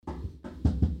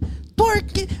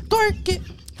twerk it.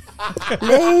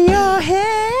 Lay your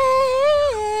head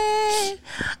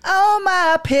on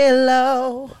my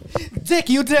pillow. Take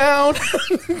you down.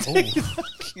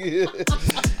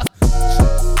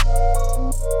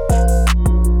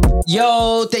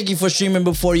 Yo, thank you for streaming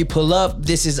before you pull up.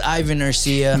 This is Ivan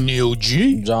Urcia. Neil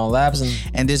G. John Lapson.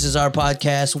 And this is our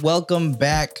podcast. Welcome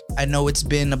back. I know it's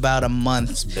been about a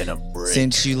month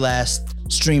since you last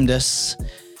streamed us.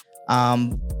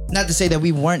 Not to say that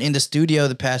we weren't in the studio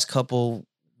the past couple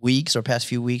weeks or past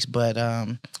few weeks, but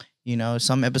you know,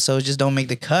 some episodes just don't make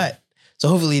the cut. So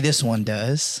hopefully this one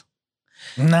does.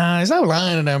 Nah, stop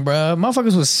lying to them, bro.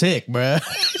 Motherfuckers was sick, bro.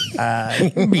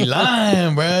 You be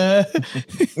lying, bro.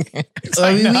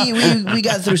 We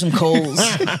got through some colds.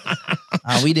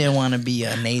 We didn't want to be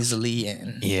nasally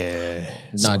and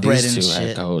Not these two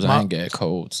had colds. I ain't get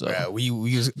colds. So. Bruh, we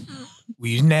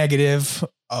use negative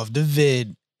of the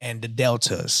vid and the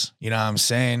deltas. You know what I'm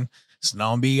saying? So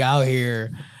don't be out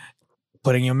here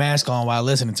putting your mask on while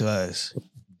listening to us.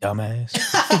 Dumbass.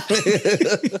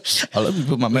 Oh, let me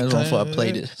put my mask on before I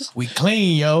play this. We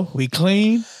clean, yo. We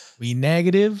clean. We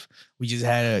negative. We just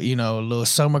had a little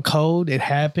summer cold. It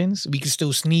happens. We can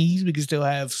still sneeze. We can still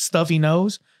have stuffy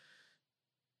nose.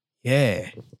 Yeah.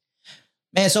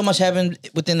 Man, so much happened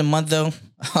within the month, though.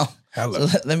 Hello.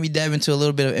 So let me dive into a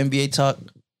little bit of NBA talk.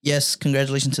 Yes,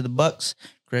 congratulations to the Bucks.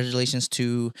 Congratulations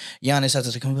to Giannis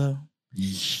Antetokounmpo.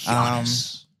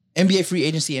 NBA free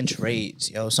agency and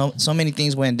trades, yo. So many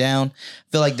things went down.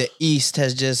 I feel like the East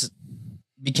has just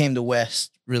became the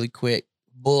West really quick.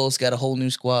 Bulls got a whole new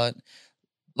squad.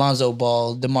 Lonzo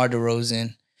Ball, DeMar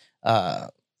DeRozan,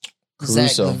 Zach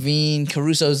LaVine,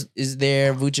 Caruso is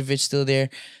there. Vucevic still there.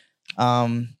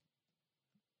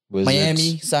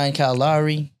 Miami signed Kyle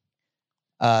Lowry.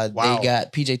 They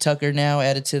got PJ Tucker now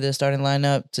added to the starting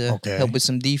lineup to help with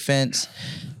some defense.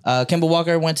 Kemba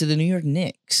Walker went to the New York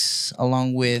Knicks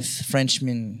along with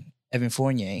Frenchman Evan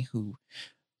Fournier, who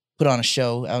put on a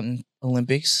show out in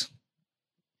Olympics.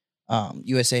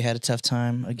 USA had a tough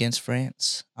time against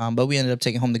France, but we ended up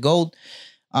taking home the gold.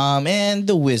 And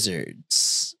the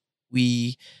Wizards,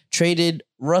 we traded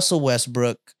Russell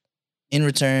Westbrook. In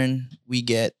return, we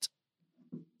get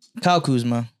Kyle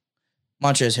Kuzma,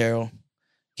 Montrezl Harrell,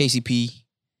 KCP,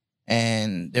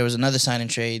 and there was another sign and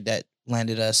trade that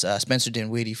landed us Spencer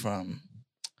Dinwiddie from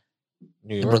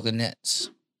the Brooklyn Nets.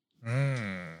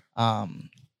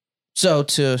 So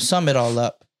to sum it all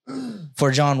up,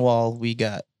 for John Wall, we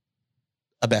got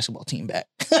a basketball team back.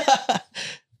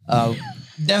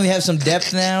 Then we have some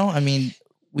depth now. I mean,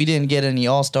 we didn't get any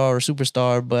all-star or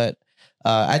superstar, but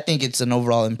I think it's an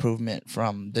overall improvement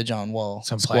from the John Wall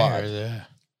squad. Players, yeah.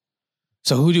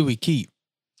 So who do we keep?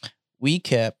 We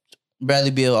kept Bradley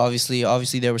Beal. Obviously,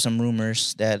 there were some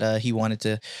rumors that he wanted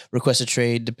to request a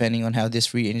trade depending on how this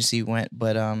free agency went.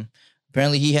 But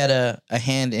apparently, he had a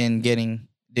hand in getting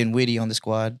Dinwiddie on the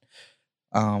squad.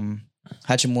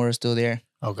 Hachimura's still there.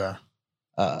 Okay.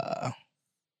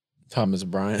 Thomas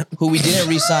Bryant. Who we didn't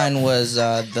re-sign was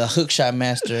the hookshot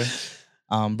master,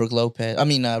 Robin Lopez.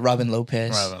 Robin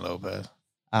Lopez.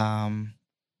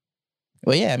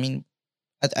 Well, yeah. I mean,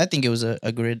 I think it was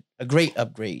a great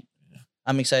upgrade.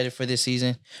 I'm excited for this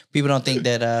season. People don't think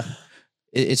that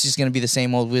it's just gonna be the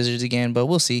same old Wizards again, but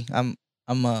we'll see. And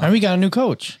we got a new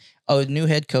coach. Oh, new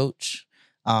head coach.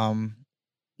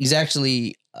 He's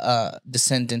actually a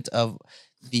descendant of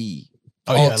the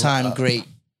all-time great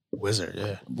Wizard.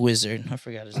 Yeah, Wizard. I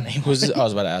forgot his name. I was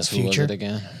about to ask who was Future? it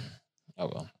again. Oh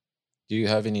well. Do you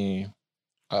have any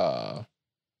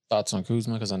thoughts on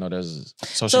Kuzma? Because I know there's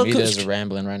social media is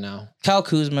rambling right now. Kyle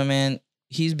Kuzma, man.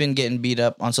 He's been getting beat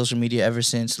up on social media ever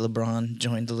since LeBron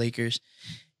joined the Lakers,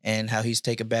 and how he's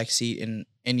taken a back seat in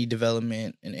any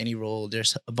development in any role.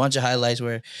 There's a bunch of highlights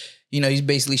where, he's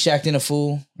basically Shaqtin' a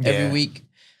fool every week.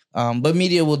 But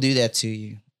media will do that to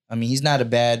you. I mean, he's not a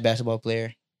bad basketball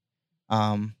player.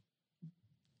 And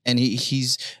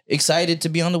he's excited to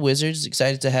be on the Wizards,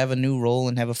 excited to have a new role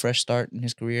and have a fresh start in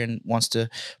his career, and wants to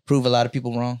prove a lot of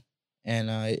people wrong. And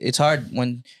it's hard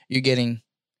when you're getting,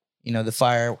 the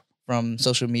fire from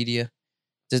social media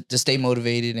to stay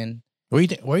motivated. And where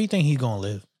do you think he's gonna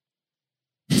live?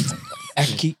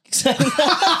 He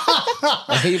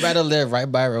better live right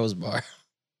by Rose Bar.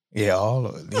 Yeah,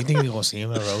 do you think we're gonna see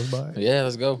him at Rose Bar? Yeah,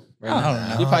 let's go. I don't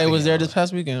know. He probably was there this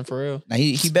past weekend for real. Now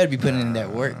he better be putting in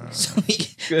that work so he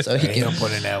can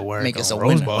put in that work. make us a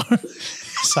Rose winner. Bar.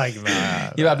 It's like He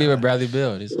about to be with Bradley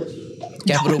Beal.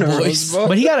 Capital Boys.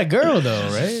 But he got a girl though,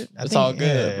 right? It's all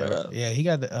good, bro. Yeah, he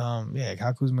got the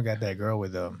Kyle Kuzma got that girl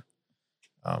with He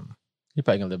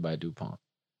probably gonna live by DuPont.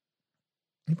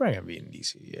 He probably gonna be in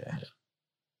DC. Yeah.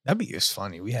 That'd be just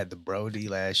funny. We had the Brody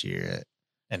last year,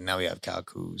 and now we have Kyle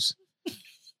Kuz.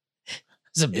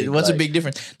 What's a big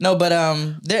difference? No, but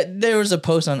there was a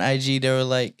post on IG. They were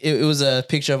like, it was a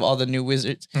picture of all the new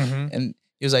Wizards, and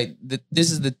it was like,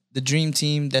 this is the dream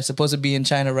team that's supposed to be in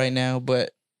China right now,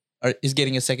 but is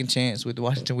getting a second chance with the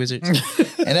Washington Wizards,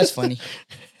 and that's funny.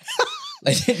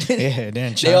 Like,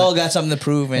 they all got something to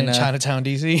prove in Chinatown,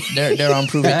 DC. They're on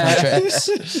proven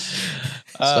contracts.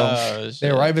 So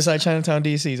they're right beside Chinatown,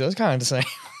 DC. So it's kind of the same.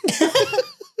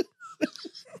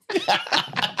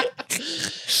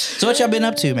 So what y'all been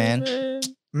up to, man?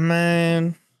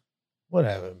 Man, what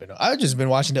have I been? I've just been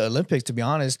watching the Olympics, to be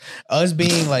honest. Us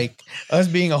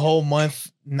being a whole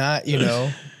month not,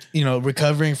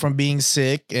 recovering from being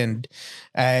sick and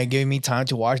giving me time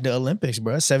to watch the Olympics,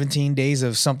 bro. 17 days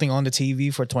of something on the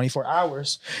TV for 24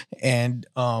 hours. And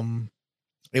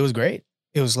it was great.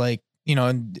 It was like,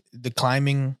 the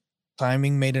climbing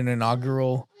made an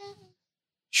inaugural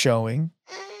showing.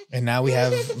 And now we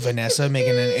have Vanessa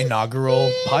making an inaugural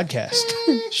podcast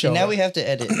show. And now we have to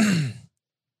edit.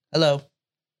 Hello.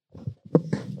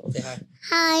 Say hi.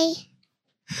 Hi.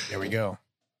 There we go.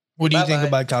 What do you think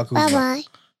about Kyle Kuzma? Bye-bye.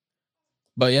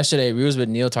 But yesterday we was with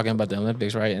Neil talking about the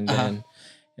Olympics, right? And then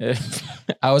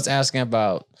I was asking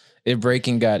about if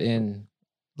breaking got in.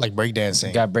 Like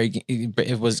breakdancing.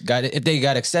 If they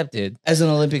got accepted. As an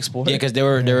Olympic sport? Yeah, because they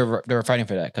were fighting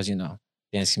for that because,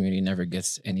 dance community never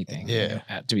gets anything. Yeah.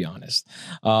 To be honest.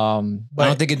 I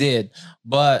don't think it did.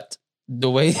 But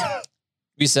the way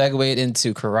we segued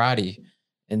into karate,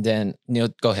 and then Neil,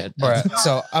 go ahead. Right.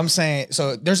 So I'm saying,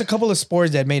 there's a couple of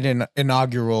sports that made an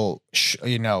inaugural,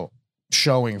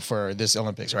 showing for this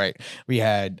Olympics, right? We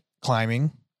had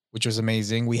climbing, which was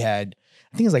amazing. We had,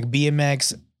 I think it's like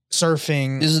BMX,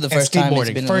 surfing. This is the first time it's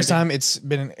been first time it's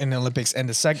been in the Olympics, and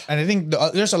the second, and I think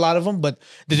there's a lot of them, but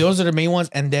those are the main ones.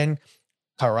 And then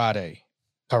karate.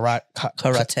 All right,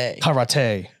 karate,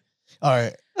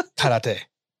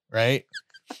 right?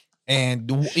 And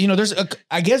there's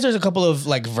I guess there's a couple of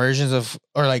like versions of,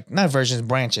 or like not versions,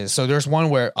 branches. So there's one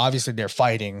where obviously they're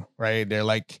fighting, right? They're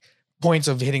like points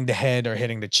of hitting the head or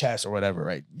hitting the chest or whatever,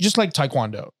 right? Just like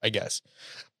Taekwondo, I guess.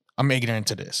 I'm ignorant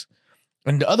to this.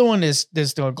 And the other one is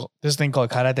this thing called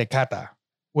karate kata,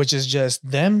 which is just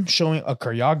them showing a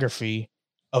choreography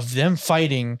of them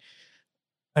fighting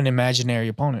an imaginary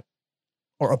opponent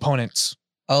or opponents.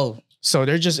 Oh. So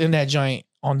they're just in that joint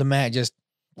on the mat, just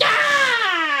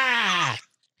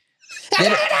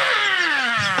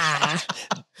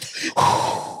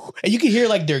and you can hear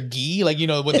like their gi, like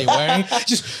what they're wearing.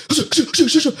 Just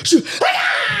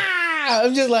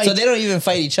I'm just like, so they don't even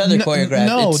fight each other choreographed.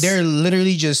 No, they're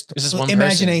literally just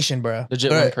imagination, bro.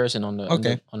 Legit one person on the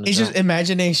okay. On the it's just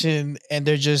imagination, and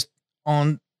they're just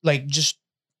on like just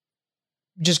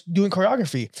doing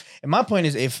choreography. And my point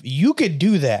is, if you could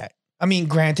do that, I mean,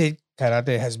 granted,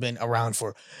 karate has been around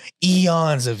for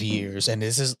eons of years, and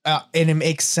this is and it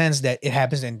makes sense that it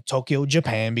happens in Tokyo,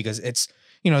 Japan, because it's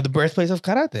the birthplace of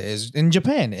karate is in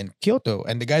Japan, in Kyoto,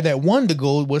 and the guy that won the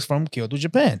gold was from Kyoto,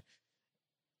 Japan.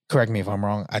 Correct me if I'm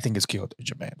wrong. I think it's Kyoto,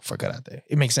 Japan for karate.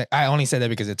 It makes sense. I only said that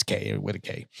because it's K with a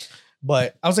K.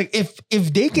 But I was like, if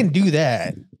they can do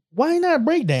that, why not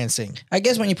breakdancing? I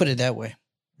guess when you put it that way.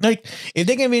 Like, if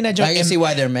they can be in that joint, I can see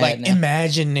why they're mad. Like, now.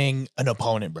 imagining an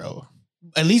opponent, bro.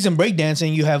 At least in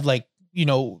breakdancing, you have like,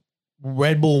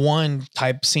 Red Bull 1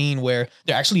 type scene where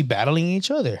they're actually battling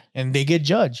each other and they get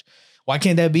judged. Why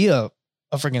can't that be a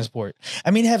freaking sport?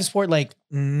 I mean, they have a sport like,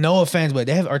 no offense, but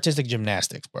they have artistic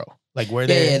gymnastics, bro. Like where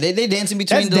they dance in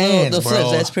between the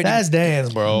flips. That's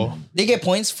dance, bro. They get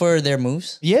points for their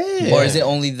moves? Yeah. Or is it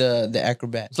only the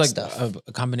acrobat It's like stuff?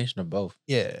 a combination of both.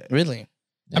 Yeah. Really?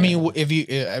 Yeah. I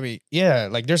mean, yeah,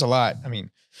 like there's a lot. I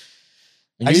mean,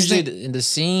 usually in the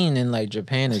scene in like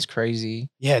Japan is crazy.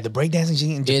 Yeah, the breakdancing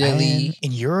scene in Japan, Italy,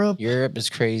 in Europe is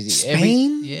crazy.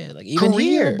 Spain, like even Korea,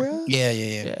 here, bro.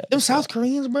 Yeah. Them South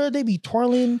Koreans, bro, they be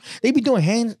twirling, they be doing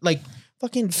hands like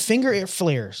fucking finger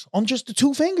flares on just the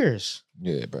two fingers.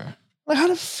 Yeah, bro. Like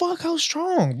how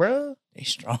strong, bro? They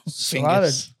strong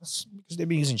fingers. Because they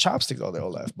be using chopsticks all their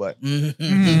whole life, but he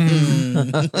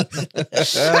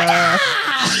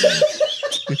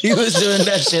was doing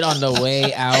that shit on the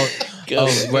way out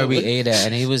of where we ate at,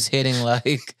 and he was hitting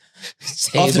like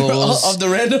tables off the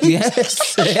random.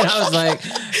 Yes, and I was like,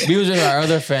 we was with our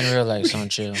other friend. We were like, "Son,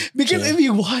 chill." Because if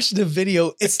you watch the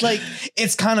video, it's like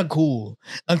it's kind of cool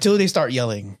until they start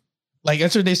yelling. Like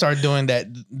after they start doing that,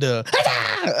 there's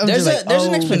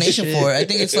an explanation for it. I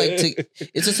think it's like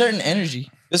it's a certain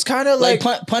energy. It's kind of like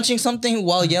punching something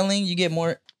while yelling. You get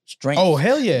more strength. Oh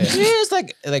hell yeah! Yeah, it's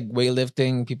like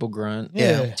weightlifting. People grunt.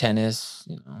 Yeah, tennis.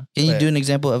 Can you do an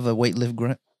example of a weightlift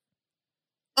grunt?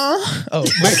 Oh.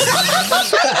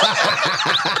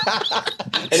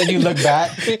 And then you look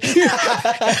back. And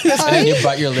then you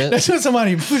bite your lip. That's when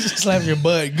somebody slaps your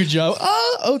butt. Good job.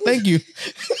 Oh, thank you.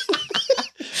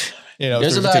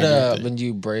 There's a lot of when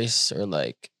you brace or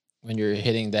like when you're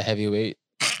hitting the heavy weight.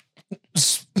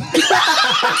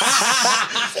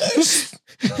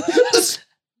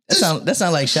 That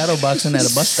sound like shadow boxing at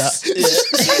a bus stop.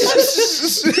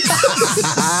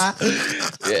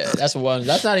 Yeah, that's one.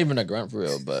 That's not even a grunt for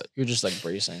real, but you're just like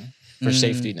bracing for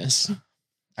safetyness.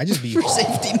 I just be for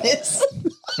safetyness.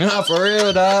 Not for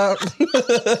real, dog.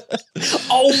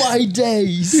 Oh my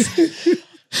days.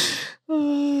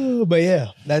 But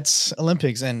yeah, that's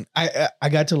Olympics, and I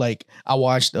got to like I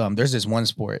watched. There's this one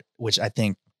sport which I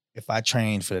think if I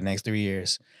train for the next 3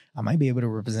 years, I might be able to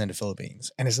represent the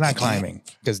Philippines. And it's not climbing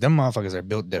because them motherfuckers are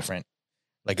built different.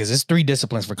 Like, cause it's 3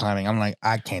 disciplines for climbing. I'm like,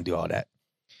 I can't do all that.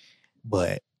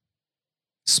 But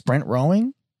sprint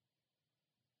rowing,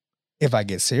 if I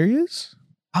get serious,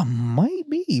 I might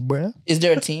be, bruh. Is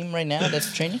there a team right now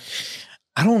that's training?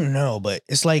 I don't know, but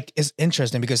it's like, it's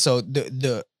interesting because so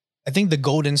I think the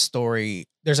golden story,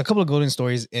 there's a couple of golden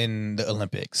stories in the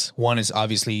Olympics. One is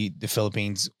obviously the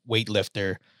Philippines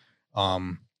weightlifter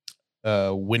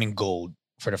winning gold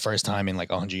for the first time in like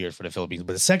 100 years for the Philippines.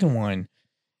 But the second one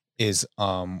is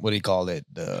what do you call it?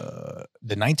 The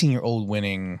 19-year-old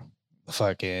winning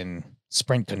fucking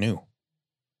sprint canoe,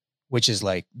 which is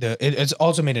like it's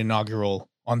also made inaugural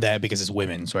on that because it's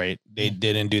women's, right? They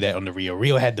didn't do that on the Rio.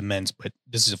 Rio had the men's, but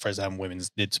this is the first time women's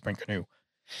did sprint canoe.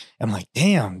 I'm like,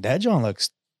 damn, that John looks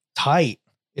tight.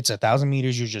 It's 1,000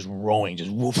 meters. You're just rowing,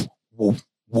 just whoop, whoop,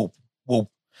 whoop, whoop.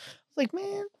 Like,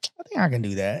 man, I think I can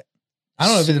do that. I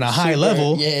don't know if it's in a high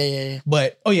level. Yeah.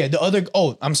 But,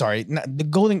 I'm sorry. The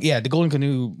golden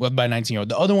canoe by 19-year-old.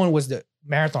 The other one was the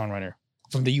marathon runner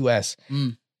from the U.S.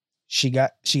 She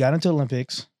got into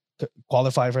Olympics,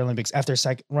 qualified for Olympics after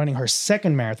running her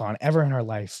second marathon ever in her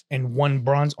life and won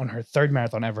bronze on her third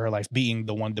marathon ever in her life, beating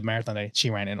the marathon that she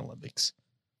ran in Olympics.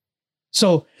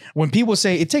 So when people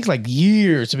say it takes like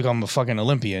years to become a fucking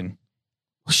Olympian,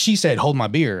 she said, hold my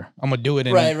beer. I'm going to do it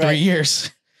in 3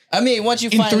 years. I mean, once you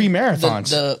find 3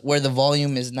 marathons where the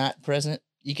volume is not present,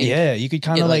 you can you could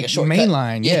kind of like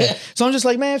mainline. Yeah. So I'm just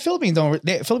like, man, Philippines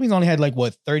only had like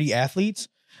 30 athletes.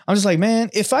 I'm just like, man,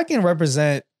 if I can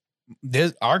represent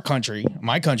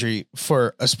my country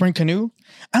for a sprint canoe,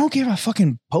 I don't care about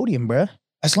fucking podium, bruh.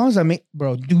 As long as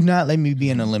do not let me be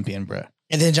an Olympian, bruh.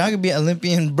 And then John could be an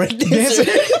Olympian breakdancer.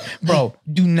 Bro,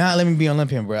 do not let me be an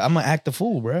Olympian, bro. I'm gonna act the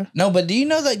fool, bro. No, but do you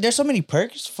know that there's so many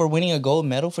perks for winning a gold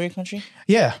medal for your country?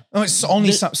 Yeah, it's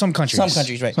only some countries. Some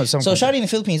countries, right? So shouting in the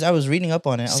Philippines, I was reading up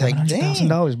on it. I was like, dang,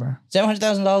 $700,000, bro.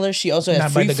 $700,000. She also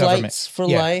has free flights for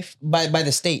life by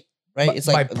the state, right? It's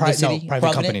like private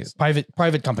companies,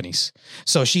 private companies.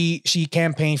 So she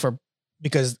campaigned for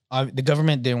because the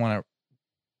government didn't want to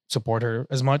support her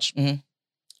as much. Mm-hmm.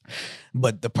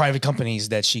 But the private companies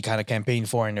that she kind of campaigned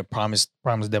for and they promised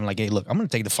them like, hey, look, I'm going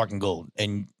to take the fucking gold.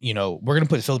 And, we're going to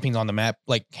put the Philippines on the map.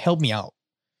 Like, help me out.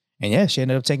 And yeah, she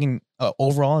ended up taking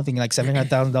overall, I think like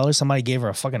 $700,000. Somebody gave her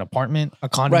a fucking apartment, a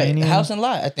condominium. Right, house and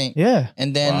lot, I think. Yeah.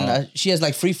 And then she has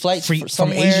like free flights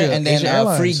from Asia. And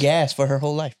then free gas for her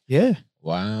whole life. Yeah.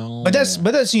 Wow. But that's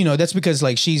that's because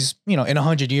like she's, in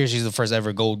 100 years, she's the first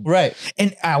ever gold. Right.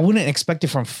 And I wouldn't expect it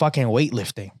from fucking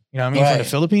weightlifting. You know what I mean? Right. For the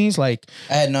Philippines, like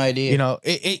I had no idea.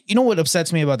 You know what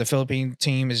upsets me about the Philippine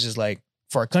team is just like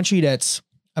for a country that's,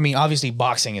 I mean, obviously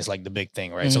boxing is like the big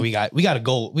thing, right? Mm-hmm. So we got a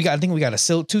gold. I think we got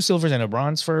 2 silvers and a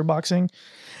bronze for boxing.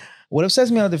 What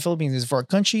upsets me about the Philippines is for a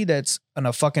country that's on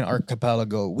a fucking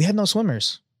archipelago, we had no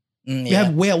swimmers. Yeah.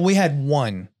 We had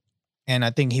one, and I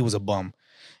think he was a bum,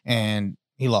 and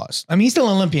he lost. I mean, he's still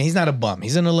an Olympian. He's not a bum.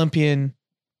 He's an Olympian.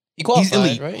 He's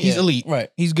elite, right? He's elite, right?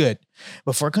 He's good.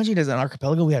 But for a country that's an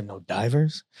archipelago, we have no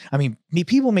divers. I mean,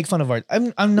 people make fun of our.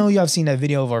 I know you have seen that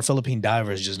video of our Philippine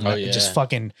divers just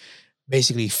fucking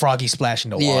basically froggy splash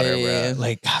in the water, bro. Yeah.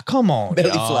 Like, come on,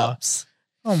 belly flops.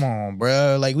 Come on,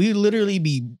 bro. Like, we literally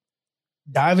be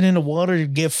diving in the water to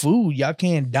get food. Y'all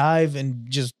can't dive and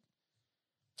just.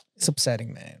 It's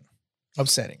upsetting, man.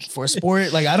 Upsetting for a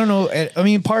sport. Like, I don't know. I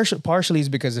mean, partially is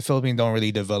because the Philippines don't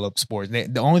really develop sports.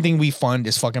 The only thing we fund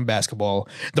is fucking basketball.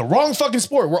 The wrong fucking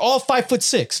sport. We're all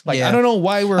 5'6". Like, I don't know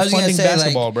why we're funding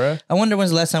basketball, bro. I wonder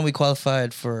when's the last time we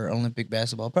qualified for Olympic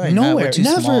basketball. Probably nowhere.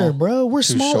 Never, small. Bro. We're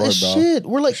small as shit.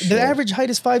 We're like the average height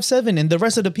is 5'7", and the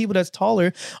rest of the people that's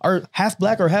taller are half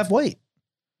black or half white.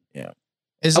 Yeah,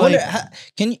 it's I wonder,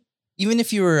 can you, even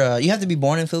if you were you have to be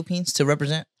born in the Philippines to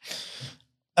represent.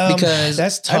 Because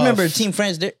that's tough. I remember Team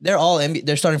France, they're all NBA,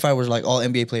 their starting five was like all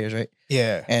NBA players, right?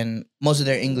 Yeah. And most of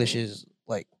their English is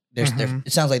like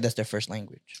it sounds like that's their first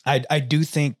language. I do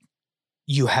think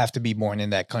you have to be born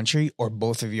in that country, or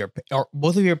both of your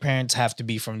parents have to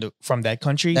be from that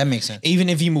country. That makes sense. Even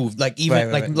if you move, like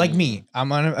like me,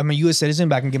 I'm a U.S. citizen,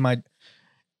 but I can get my.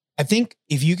 I think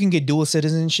if you can get dual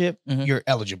citizenship, you're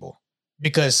eligible,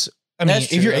 because I mean,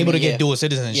 if you're able to get dual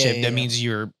citizenship, that means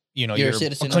you're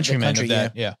a countryman of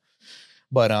that. Yeah.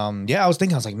 But I was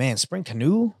like, man, sprint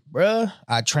canoe, bruh.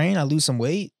 I train, I lose some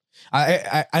weight.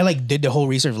 I like did the whole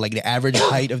research, like the average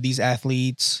height of these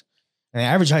athletes. And the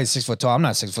average height is 6 foot tall. I'm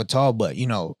not 6 foot tall, but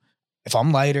if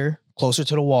I'm lighter, closer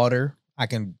to the water, I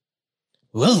can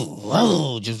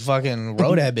just fucking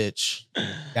row that bitch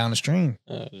down the stream.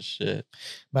 Oh shit.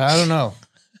 But I don't know.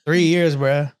 3 years,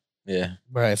 bruh. Yeah.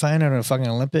 Bruh, if I end up in the fucking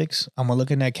Olympics, I'm gonna look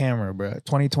in that camera, bruh.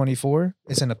 2024.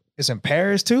 It's in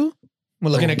Paris too. I'm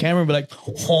gonna look in the camera and be like,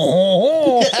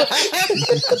 oh.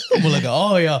 I'm gonna look,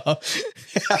 oh yeah.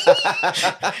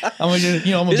 I'm gonna just,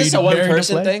 I'm gonna is be this a one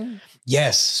person thing?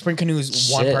 Yes, sprint canoe is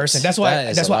one person. That's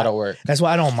why. That's why a lot of work. That's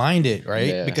why I don't mind it, right?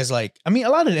 Yeah. Because a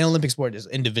lot of the Olympic sport is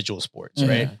individual sports,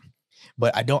 right?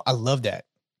 But I love that,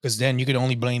 because then you can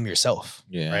only blame yourself,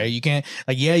 right? You can't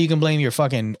you can blame your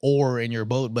fucking oar in your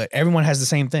boat, but everyone has the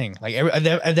same thing. Like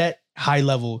at that high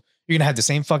level, you're gonna have the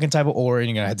same fucking type of oar, and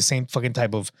you're gonna have the same fucking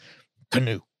type of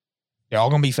canoe. They're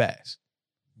all gonna be fast.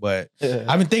 But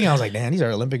I've been thinking, I was like, damn, these are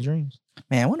Olympic dreams.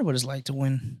 Man, I wonder what it's like to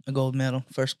win a gold medal,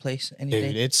 first place, any day.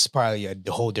 Dude, it's probably a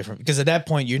whole different, because at that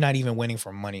point you're not even winning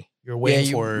for money. You're winning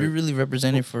you're really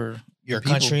representing for your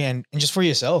country and just for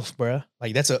yourself, bro.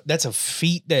 Like that's a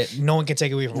feat that no one can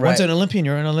take away from. Once an Olympian,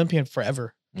 you're an Olympian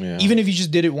forever. Yeah. Even if you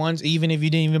just did it once, even if you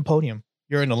didn't even podium,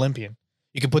 you're an Olympian.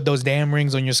 You can put those damn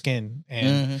rings on your skin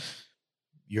and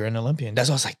you're an Olympian. That's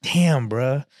why I was like, damn,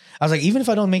 bro. I was like, even if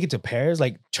I don't make it to Paris,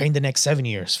 like train the next 7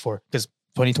 years because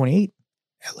 2028,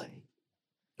 LA.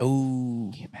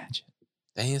 Oh, can you imagine?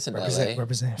 Dang, it's in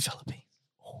representing Philippines.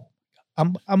 Oh,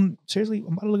 I'm seriously,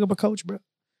 I'm about to look up a coach, bro.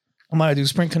 I'm about to do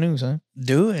sprint canoes, huh?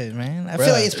 Do it, man. I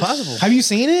feel like it's possible. Have you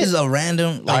seen it? It's a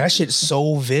random. That shit's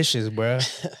so vicious, bro.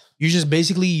 You're just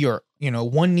basically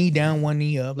one knee down, one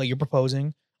knee up, like you're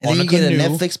proposing. And then you get a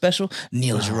Netflix special,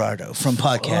 Neil Giraldo, from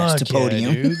podcast to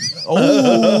podium.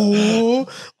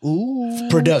 Ooh.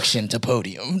 Production to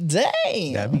podium.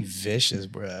 Dang. That'd be vicious,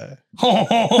 bruh.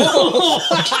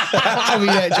 I mean,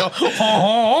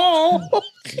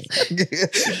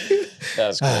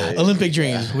 that's crazy. Olympic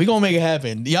dreams. We gonna make it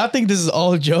happen. Y'all think this is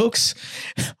all jokes?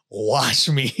 Watch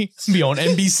me be on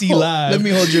NBC Live. Let me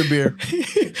hold your beer.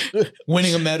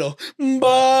 Winning a medal.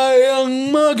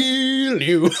 Bayang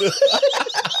Magiliw.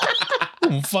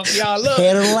 Fuck y'all up.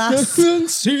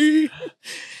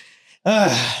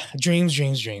 Dreams.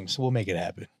 We'll make it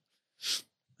happen.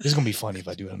 This is gonna be funny if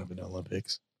I do end up in the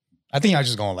Olympics. I think y'all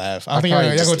just gonna laugh. I think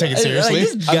y'all gonna take it seriously.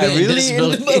 This guy really in the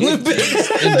Olympics.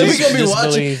 We're gonna be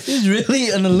watching. He's really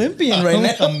an Olympian right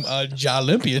now. I'm a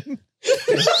Olympian.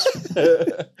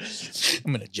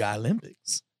 I'm in the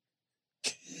Olympics.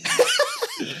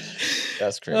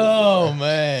 That's crazy. Oh,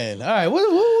 man. All right. What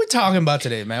are we talking about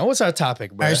today, man? What's our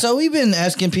topic, bro? All right. So we've been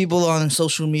asking people on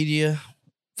social media.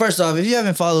 First off, if you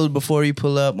haven't followed before you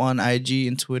pull up on IG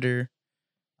and Twitter,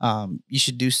 you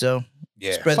should do so.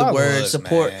 Yeah. Spread the word.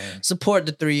 Support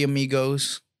the three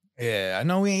amigos. Yeah. I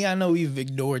know we've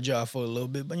ignored y'all for a little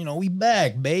bit, but we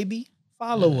back, baby.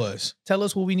 Follow us. Tell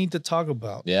us what we need to talk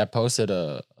about. Yeah, I posted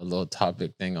a little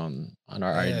topic thing on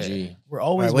our IG. We're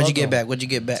always What'd you get back?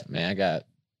 Man, I got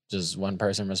just one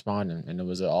person responding, and it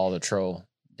was all a troll.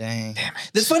 Damn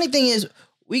it. The funny thing is,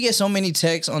 we get so many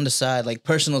texts on the side, like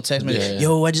personal text. Yeah.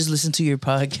 Yo, I just listened to your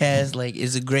podcast. Like,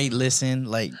 it's a great listen.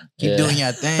 Like, keep doing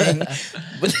your thing.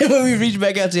 But then when we reach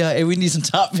back out to y'all, hey, we need some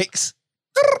topics.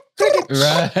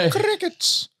 Right.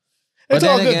 Crickets. It's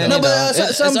all good. No, but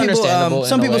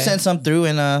some people sent some through,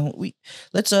 and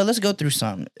let's go through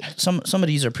some. Some of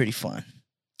these are pretty fun.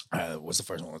 What's the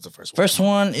first one? First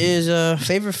one is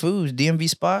favorite foods, DMV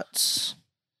spots.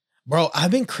 Bro,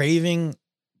 I've been craving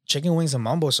chicken wings and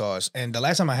mambo sauce, and the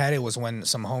last time I had it was when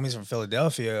some homies from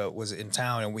Philadelphia was in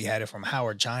town, and we had it from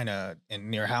Howard, China,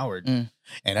 near Howard, and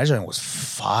that joint was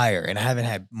fire. And I haven't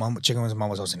had chicken wings and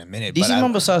mambo sauce in a minute. DC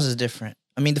mambo sauce is different.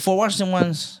 I mean, the Fort Washington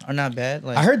ones are not bad.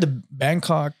 Like, I heard the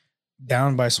Bangkok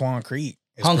down by Swan Creek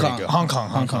is Hong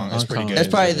Kong is pretty good. That's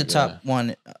probably the top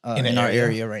one in our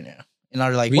area right now. In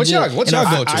our what's y'all go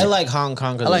to? I like Hong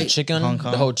Kong because the chicken,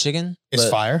 the whole chicken. It's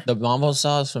fire. The mambo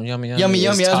sauce from Yummy Yummy. Yummy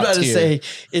Yummy. I was about to say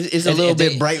it's a little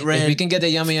bit bright red. If we can get the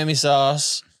Yummy Yummy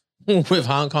sauce with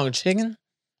Hong Kong chicken.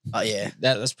 Oh yeah,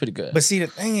 that's pretty good. But see, the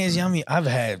thing is, Yummy. I've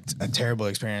had a terrible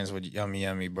experience with Yummy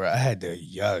Yummy, bro. I had the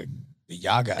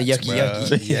Y'all got the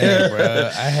yucky. Yeah,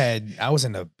 bro. I was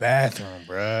in the bathroom,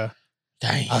 bro.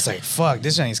 Dang. I was like, fuck,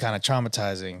 this thing's kind of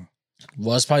traumatizing.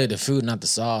 Well, it's probably the food, not the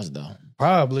sauce, though.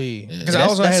 Probably. Yeah. Because I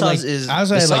also had like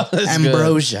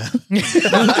ambrosia.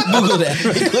 Google that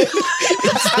real quick.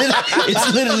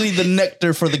 It's literally the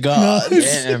nectar for the gods.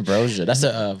 Yeah, ambrosia. That's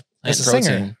a That's a protein.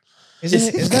 singer.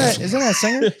 Isn't that a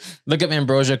singer? Look up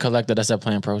Ambrosia Collector. That's a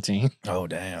plant protein. Oh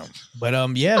damn. But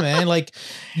yeah, man. Like,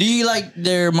 do you like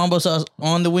their mambo sauce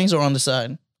on the wings or on the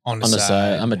side? On the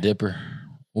side. I'm a dipper.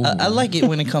 I like it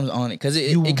when it comes on it because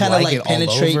it kind of like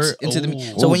penetrates into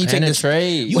the. So when you take this,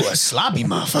 you a sloppy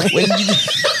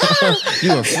motherfucker.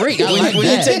 You a freak. I like when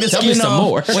that. you take the Tell me skin some off,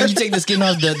 more. when you take the skin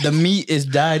off, the meat is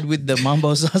dyed with the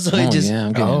mambo sauce. So it just yeah,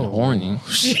 I'm getting horny.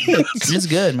 it's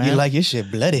good, man. You like your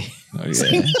shit bloody. Oh,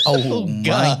 yeah. Oh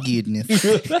my goodness.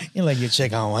 You like your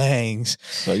chicken wings.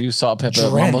 So you salt, pepper,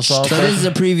 mambo sauce. So this is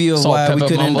a preview of Salt, why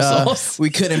pepper, mambo sauce. we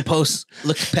couldn't post.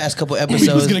 Look, the past couple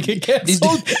episodes. gonna get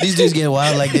canceled. These dudes get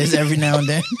wild like this every now and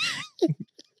then.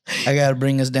 I gotta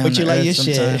bring us down. But you like your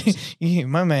sometimes. shit.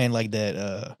 My man like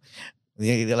that.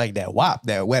 They like that wop,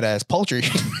 that wet ass poultry.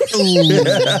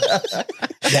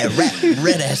 That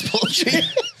red ass poultry.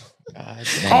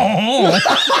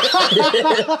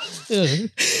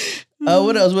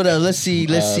 What else? Let's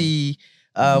see.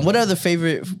 What are the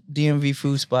favorite DMV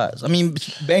food spots? I mean,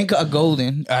 Bangkok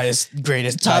Golden. It's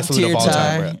greatest Top Thai food tier of all Thai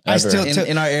time, bro. I still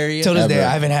in our area. till this day Ever. I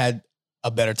haven't had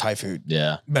a better Thai food.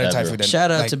 Yeah. Better Thai food than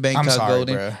Shout out like, to Bangkok I'm sorry,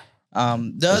 Golden. bro.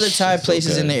 The other Thai so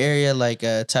places in good. the area, like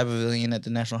Thai Pavilion at the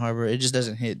National Harbor, it just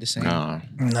doesn't hit the same. Nah.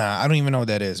 Nah, I don't even know what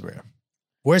that is, bro.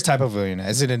 Where's Thai Pavilion at?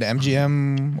 Is it in the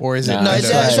MGM or is it? Nah, No, it's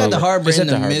it's at at the harbor It's in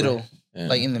at the the harbor. middle, Yeah.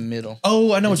 like in the middle.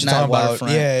 Oh, I know It's what you're talking not about.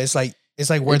 waterfront. Yeah, it's like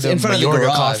where It's the in front of the Mallorca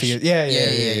garage. coffee is.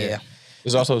 Yeah.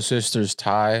 There's also Sisters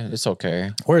Thai. It's okay.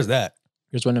 Where's that?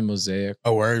 There's one in Mosaic.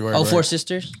 Oh, word. Oh, Four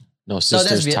Sisters. No, that's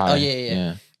Sisters Viet- Thai. oh,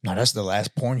 yeah. No, that's the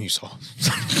last porn you saw.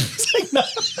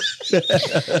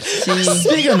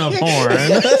 Speaking of porn,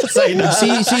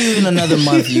 See you in another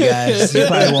month, you guys. You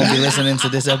probably won't be listening to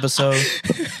this episode.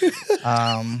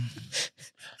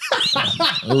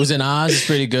 Who's in Oz is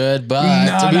pretty good, but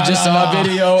we just saw a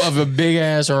video of a big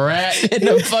ass rat in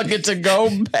a fucking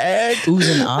to-go bag. Who's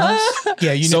in Oz?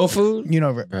 Yeah, you Soul know food. You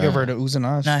ever heard of Ooze and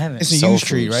Oz? No, I haven't. It's a Soul huge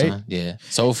tree, food, right? son. Yeah,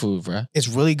 soul food, bro. It's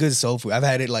really good soul food. I've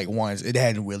had it like once. It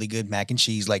had really good mac and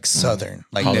cheese, like Southern.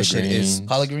 Like Collard that shit is greens.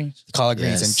 Collard greens. collard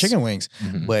greens Yes. and chicken wings.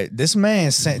 Mhm. But this man,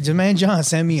 Jermaine John,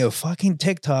 sent me a fucking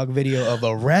TikTok video of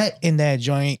a rat in that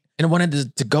joint. And one of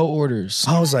the to-go orders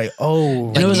I was like, oh,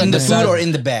 And it was in in the the food bag. or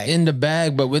in the bag? in the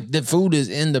bag, but with the food is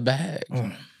in the bag.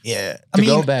 yeah. I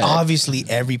To-go mean, bag. obviously,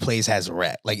 every place has a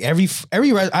rat. Like every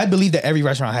I believe that every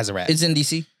restaurant has a rat. It's in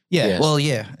DC. yeah, Yes. Well,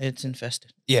 yeah, it's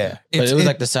infested. yeah. But it was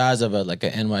like the size of an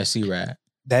NYC rat.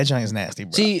 that joint is nasty,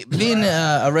 bro. See, being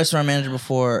a restaurant manager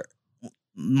before,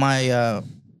 my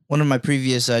one of my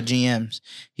previous GMs,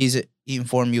 he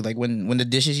informed you like when the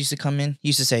dishes used to come in, he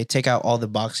used to say take out all the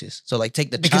boxes. So like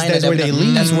take the because china that's where they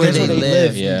live. That's where they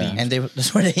live. Yeah. And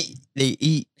that's where they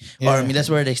eat. Yeah. Or I mean, that's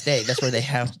where they stay. That's where they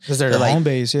have. because they're So, the like, home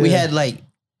base. Yeah. We had like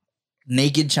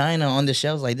naked china on the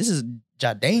shelves. Like this is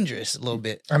dangerous a little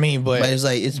bit. I mean, But it's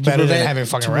like it's to better than prevent- having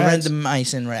fucking to prevent rats. the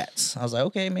mice and rats. I was like,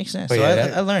 okay, it makes sense. But So yeah, I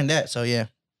that- I learned that. So yeah,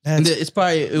 and that's,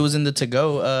 it was in the to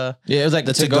go Yeah, it was like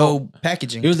the the to go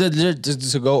packaging. It was the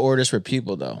to-go orders for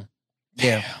people though.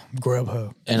 Yeah,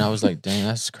 Grubhub. And I was like, dang,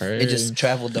 that's crazy. it just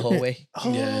traveled the whole way.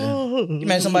 Yeah. You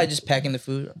imagine somebody just packing the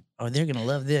food. Oh, they're gonna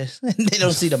love this. They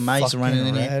don't see the mice Fucking running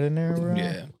in there. rat in there, bro.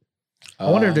 Yeah.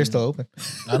 I wonder if they're still open.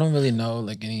 I don't really know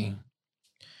like any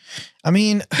I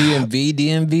mean,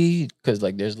 DMV because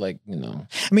like there's like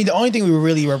the only thing we were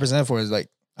really represented for is like,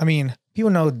 I mean,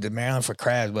 people know the Maryland for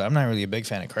crabs, but I'm not really a big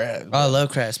fan of crabs. Oh, I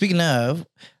love crab. Speaking of,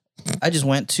 I just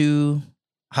went to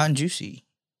Hot and Juicy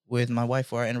with my wife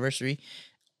for our anniversary,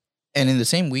 and in the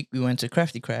same week we went to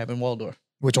Crafty Crab in Waldorf.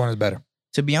 Which one is better?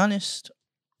 To be honest,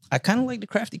 I kind of like the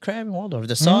Crafty Crab in Waldorf.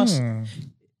 The sauce,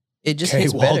 it just Okay,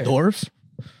 hits better. Waldorf.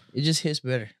 It just hits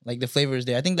better. Like the flavor is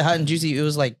there. I think the Hot and Juicy, it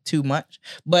was like too much.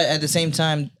 But at the same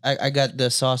time, I got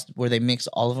the sauce where they mix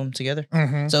all of them together.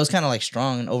 Mm-hmm. So it's kind of like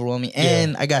strong and overwhelming.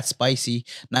 And I got spicy,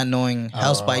 not knowing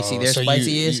how spicy their so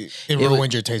spicy you- is. It It ruined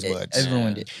would- your taste buds. It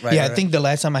ruined it. Right, yeah, right, I think the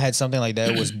last time I had something like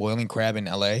that was boiling crab in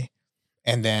LA.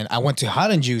 And then I went to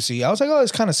Hot and Juicy. I was like, oh,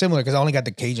 it's kind of similar because I only got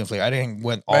the Cajun flavor. I didn't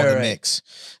want all the Right. mix.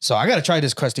 So I got to try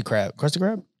this Krusty Krab. Krusty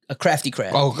Krab? A Crafty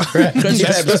Crab. Oh, Crusty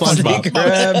Crab is SpongeBob.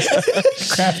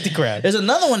 Crafty Krab. There's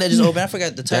another one that just opened. I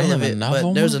forgot the title They of have it, another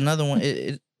but there's one? another one.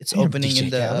 It's Damn, opening DJ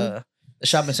in Khaled. the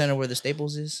shopping center where the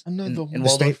Staples is Another in one.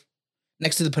 Waldorf,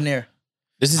 next to the Panera.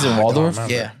 This is I in don't Waldorf.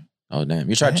 remember. Yeah. Oh damn!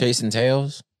 You tried Yeah. chasing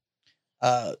tails?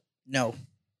 No.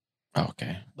 Oh,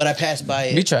 okay. But I passed by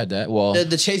it. We tried that. Well,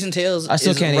 the Chasing Tails I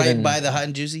still is can't right even... by the Hot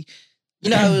and Juicy. You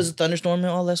know how it was a thunderstorm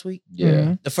all last week? Yeah.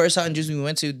 Mm-hmm. The first Hot and Juicy we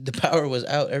went to, the power was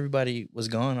out. Everybody was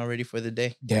gone already for the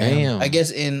day. Damn. I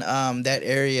guess in that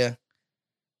area,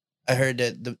 I heard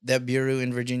that that bureau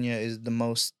in Virginia is the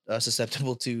most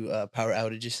susceptible to power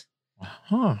outages.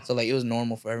 Huh. So like it was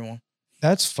normal for everyone.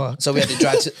 That's fucked. So we had to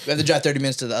drive 30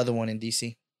 minutes to the other one in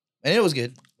DC. And it was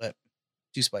good, but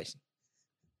too spicy.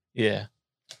 Yeah.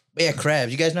 But yeah,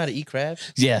 crabs. You guys know how to eat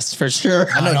crabs? Yes, for sure.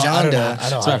 I know John does. I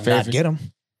don't It's my favorite. get them.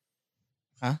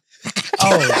 Huh?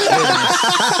 Oh,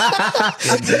 goodness.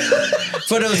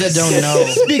 For those that don't know,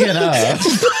 Speaking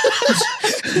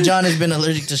of, John has been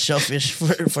allergic to shellfish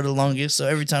for the longest. So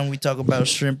every time we talk about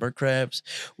shrimp or crabs,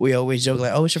 we always joke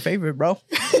like, "Oh, what's your favorite, bro?"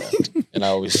 and I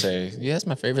always say, "Yeah, it's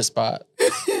my favorite spot."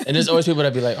 And there's always people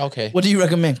that be like, "Okay, What do you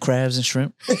recommend? Crabs and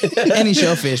shrimp? Any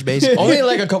shellfish, basically. only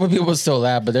like a couple people would still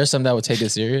laugh, but there's some that would take it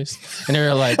serious, and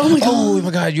they're like, "Oh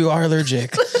my god, you are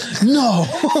allergic." No,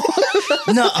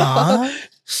 Nuh-uh.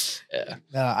 yeah.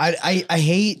 No, I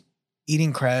hate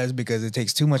eating crabs because it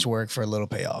takes too much work for a little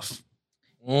payoff.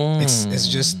 It's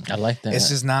just I like that. It's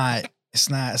just not.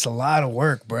 It's a lot of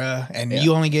work, bruh. And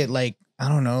you only get like I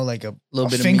don't know, like a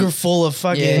Little bit of finger meat. full of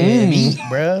fucking Yeah. meat,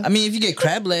 bruh. I mean, if you get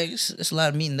crab legs, it's a lot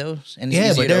of meat in those. And it's Yeah,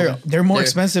 easier but to open. they're more They're-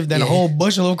 expensive than a yeah. whole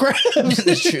bushel of crabs.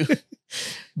 That's true.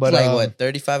 But Like what,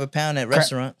 35 a pound at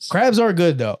restaurants? Crabs are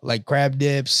good though. Like crab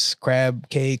dips, crab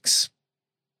cakes.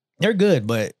 They're good,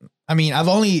 but I mean, I've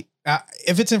only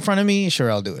if it's in front of me, sure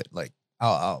I'll do it. Like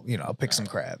I'll pick some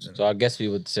crabs. So I guess we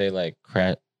would say like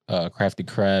Crafty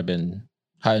Crab and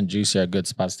Hot and Juicy are good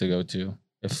spots to go to.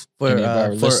 If any of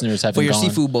our listeners haven't for your gone.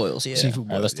 seafood boils, yeah. Seafood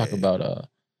All right, let's boils, talk yeah. about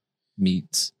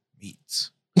meats.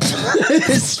 Meats.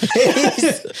 His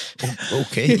face.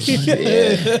 Okay.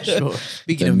 Yeah, sure.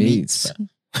 Speaking The of meats.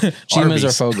 meats, Chimas or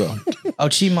Arby's. Fogo? oh,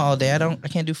 chima all day. I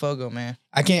can't do fogo, man.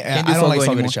 I can't. Can't do I don't like fogo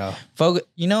fogo de anymore. chao. Fogo,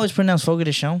 you know it's pronounced fogo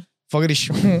de chão. Fogo de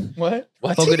chao. What?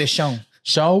 What? Fogo de chão.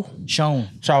 Show? Chão.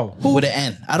 Show. With an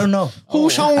N. I don't know. Who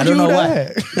shown I you don't know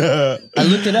that? I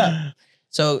looked it up.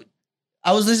 So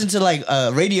I was listening to like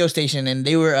a radio station and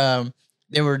they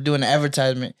were doing an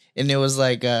advertisement and it was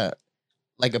like a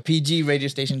PG radio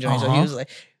station joint. So he was like,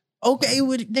 okay,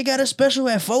 they got a special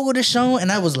at Fogo de Chão.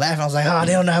 And I was laughing. I was like, oh,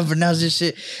 they don't know how to pronounce this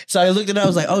shit. So I looked it up. I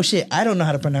was like, oh shit, I don't know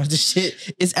how to pronounce this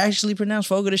shit. It's actually pronounced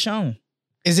Fogo de Chão.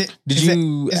 Is it?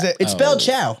 It's spelled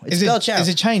chow. It's spelled chow. Is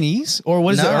it Chinese or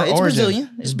what is no, it? it's origin? Brazilian.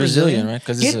 It's Brazilian, right?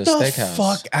 Because it's Get a the steakhouse.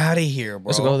 fuck out of here, bro.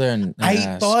 Let's go there and I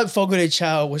ask. thought Fogo de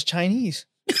Chao was Chinese.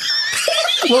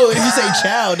 Well, if you say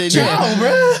chow, then Chow,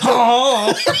 bro.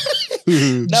 Oh.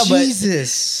 No, but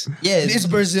Jesus. yeah, It's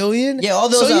Brazilian? Yeah, all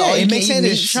those So are yeah, all you it can makes eat sense.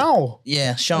 It's meats. Chao.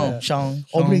 Yeah, Sean.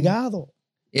 Obrigado.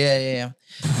 Yeah.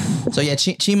 So yeah,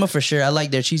 Chima for sure. I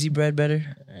like their cheesy bread better.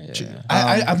 Yeah.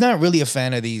 I'm not really a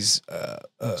fan of these.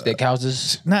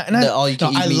 Steakhouses. Not The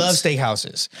all-you-can-eat I meats. love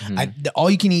steakhouses. Mhm. The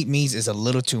all you can eat meats is a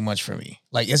little too much for me.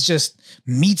 Like it's just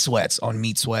meat sweats on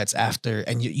meat sweats after,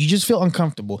 and you just feel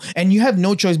uncomfortable, and you have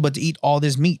no choice but to eat all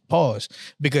this meat. Pause,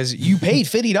 because you paid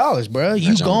 $50, bro.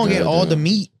 You That gonna sounds get good, all dude. the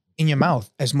meat in your mouth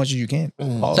as much as you can.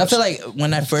 So I feel like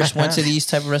when I first went to these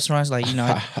type of restaurants, like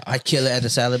I kill it at the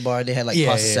salad bar. They had like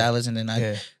pasta salads, and then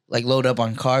I like load up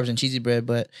on carbs and cheesy bread.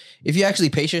 But if you actually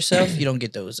pace yourself, you don't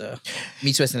get those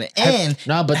meat sweats in it. And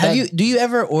No, but do you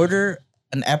ever order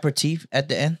an aperitif at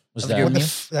the end What's of that? your What the meal?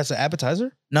 that's an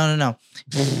appetizer? No.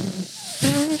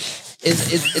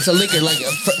 It's a liquor like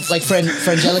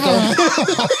Frangelico,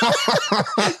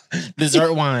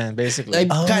 dessert wine, basically. like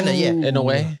kind of yeah. In a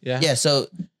way, yeah. Yeah, so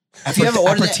if you ever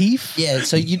ordered that, aperitif? yeah,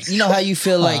 so you know how you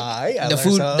feel like I the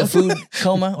learned food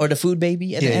coma or the food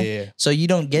baby at the end. Yeah. So you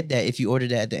don't get that if you order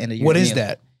that at the end of your What meal. is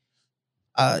that?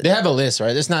 They have a list,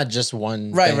 right? It's not just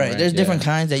one. Right. thing, There's Yeah. different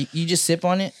kinds that you just sip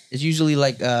on it. It's usually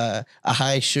like a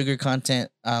high sugar content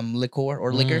liquor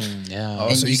or liquor. Yeah. Oh,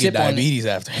 And so you you get sip on it. diabetes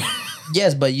after.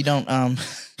 Yes, but you don't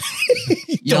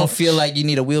you don't feel like you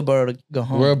need a wheelbarrow to go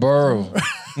home. We're a borough.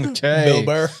 Okay. Bill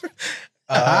Burr.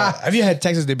 Have you had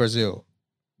Texas de Brazil?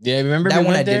 Yeah, remember That we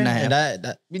one went I did there? not have. And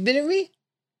that didn't we?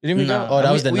 Didn't we No, go? Oh,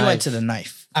 that was the we knife. went to the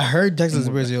knife. I heard Texas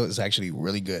de Brazil is actually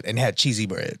really good and had cheesy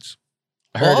breads.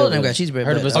 I heard all it of them was- got cheese bread.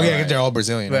 heard it but- was Okay, alright. they're all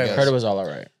Brazilian. I Right. guess. Heard it was all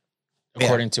right. Yeah.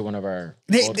 According to one of our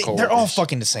old They're all coworkers.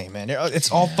 fucking the same, man.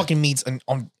 It's all fucking meats on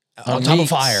On top of meats,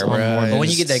 fire, on bro. more But when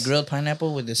you Yes. get that grilled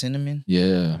pineapple with the cinnamon,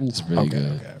 Yeah, it's really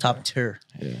good. top tier.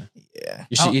 Yeah. Yeah.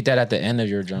 You should eat that at the end of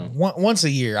your jump. Once a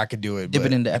year, I could do it. Dip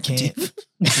but it in the I can't. aperitif.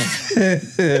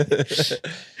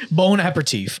 Bone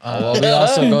aperitif. Well, we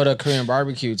also go to Korean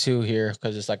barbecue too here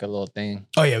because it's like a little thing.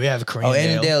 Oh yeah, we have a Korean. Oh,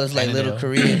 Annandale is like little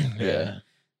Korean. Yeah.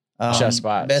 Chef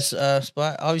spots. Best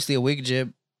spot, obviously a wig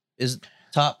jib is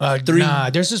top 3. Nah,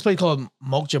 there's this place called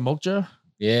Mokja.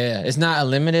 Yeah, it's not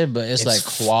unlimited, but it's like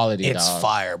quality. It's dog.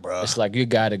 fire, bro. It's like you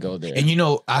got to go there.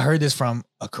 And I heard this from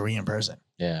a Korean person.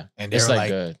 Yeah, and they're like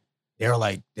good. They were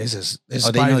like, "This is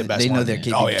probably the best." They know one. they're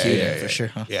keeping for sure.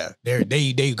 Huh? Yeah,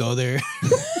 they go there.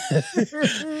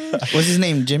 What's his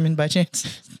name? Jimin by chance?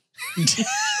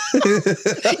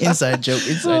 Inside joke.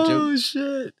 Oh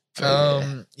shit.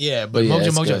 Yeah, but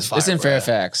Mojo is fire. It's in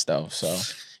Fairfax though, so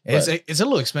it's a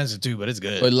little expensive too, but it's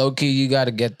good. But low key, you got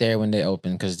to get there when they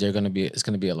open because it's gonna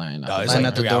be a line. It's like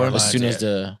at the door as soon as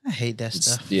I hate that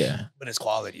stuff. Yeah, but it's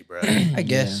quality, bro. I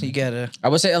guess you gotta. I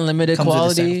would say unlimited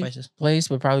quality place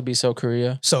would probably be Seoul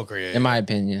Korea. Seoul Korea, in my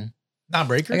opinion. Not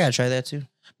Breakers. I gotta try that too.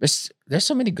 There's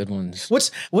so many good ones.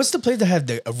 What's the place that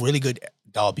had a really good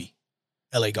galbi?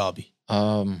 LA galbi.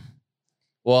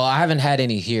 Well, I haven't had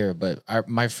any here, but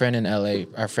my friend in LA,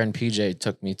 our friend PJ,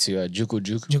 took me to Juku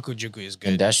Juku. Juku Juku is good.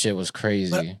 And that shit was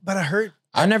crazy. But I heard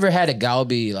I never had a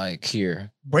galbi like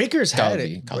here. Breakers had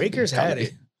it. Breakers had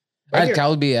it. I had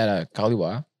galbi at a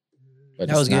Kaliwa, but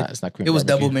that was good. It's not Korean. It was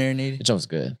barbecue. double marinated. It was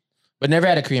good, but never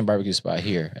had a Korean barbecue spot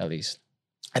here, at least.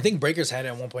 I think Breakers had it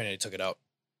at one point and they took it out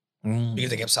because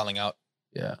they kept selling out.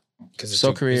 Yeah, because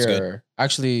Seoul Korea.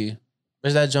 Actually,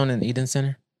 where's that joint in Eden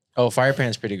Center? Oh, Fire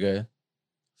Pan's pretty good.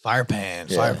 Fire Pan.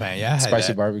 Yeah,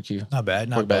 spicy barbecue. Not bad.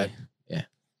 Not bad. Yeah.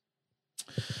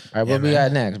 All right, what we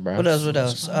got next, bro? What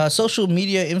else? Social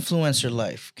media influencer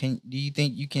life. Do you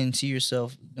think you can see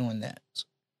yourself doing that?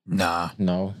 Nah.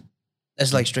 No.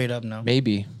 That's like straight up no.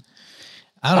 Maybe.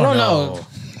 I don't know.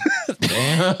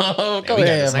 Damn. Go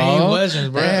ahead, Same questions,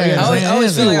 bro. I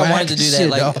always feel like I wanted to do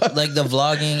that, like the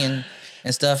vlogging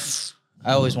and stuff.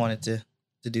 I always wanted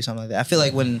to do something like that. I feel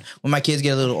like when my kids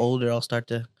get a little older, I'll start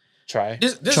to try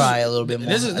a little bit more.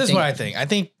 This is what I think. I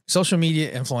think social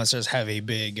media influencers have a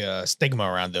big stigma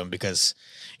around them because,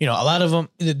 a lot of them,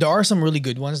 there are some really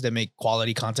good ones that make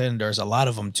quality content. And there's a lot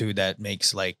of them too that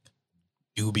makes like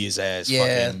dubious ass.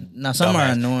 Yeah. Now some are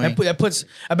annoying. That puts,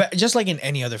 I bet, just like in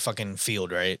any other fucking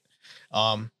field, right?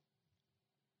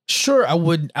 Sure, I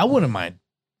wouldn't mind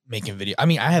making video. I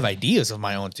mean, I have ideas of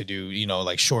my own to do,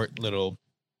 like short little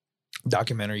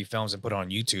documentary films and put it on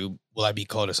YouTube. Will I be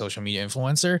called a social media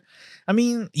influencer? I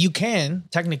mean, you can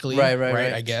technically,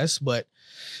 right, I guess, but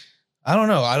I don't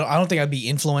know. I don't think I'd be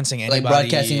influencing anybody. Like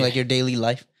broadcasting like your daily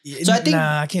life. So I think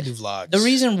I can't do vlogs. The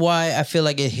reason why I feel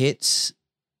like it hits,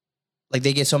 like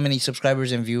they get so many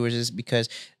subscribers and viewers, is because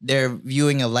they're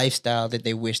viewing a lifestyle that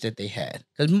they wish that they had.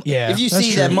 Because if you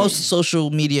see that most social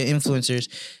media influencers,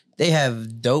 they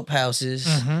have dope houses.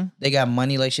 Mm-hmm. They got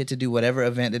money like shit to do whatever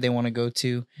event that they want to go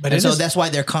to. But so that's why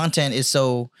their content is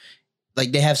so,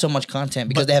 like, they have so much content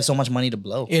because they have so much money to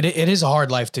blow. It is a hard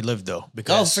life to live though.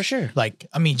 Because for sure. Like,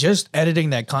 I mean, just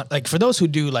editing that like for those who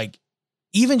do like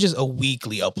even just a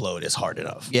weekly upload is hard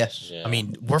enough. Yes. Yeah. I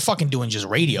mean, we're fucking doing just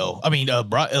radio. I mean,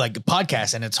 like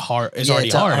podcast, and it's hard. It's already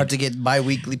hard to get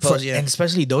bi-weekly posts. And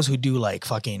especially those who do like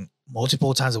fucking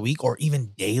multiple times a week or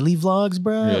even daily vlogs,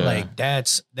 bro. Yeah. Like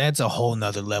that's a whole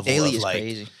nother level. Daily is like,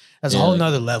 crazy. That's a whole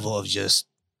nother level of just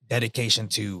dedication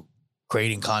to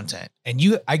creating content. And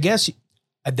I guess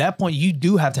at that point you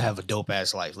do have to have a dope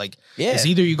ass life. Like it's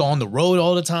either you go on the road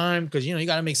all the time because you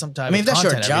got to make some type. I mean, if that's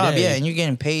your job, and you're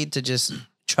getting paid to just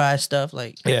try stuff.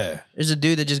 Like there's a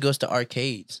dude that just goes to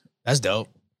arcades. That's dope.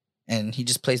 And he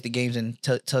just plays the games and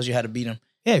tells you how to beat them.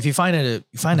 Yeah, if you find it,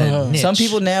 niche. Some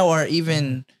people now are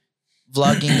even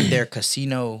vlogging their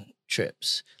casino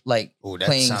trips, like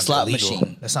playing slot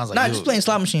machine. That sounds like not just playing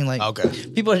slot machine. Like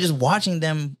people are just watching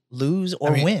them lose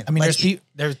or win. I mean,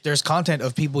 like, there's content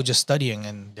of people just studying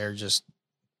and they're just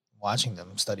watching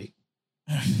them study.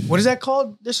 What is that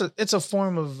called? It's a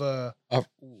form of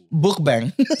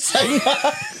bookbang.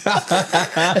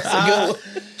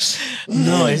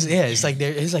 No, it's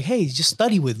like hey, just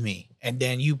study with me, and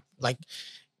then you like.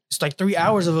 It's like 3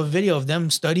 hours of a video of them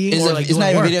studying. It's not even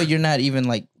a video. You're not even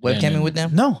like webcamming with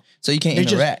them. No, so you can't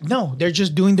interact. They're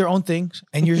just doing their own things,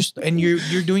 and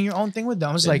you're doing your own thing with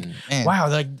them. It's like wow,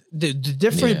 like the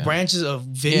different branches of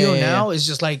video now is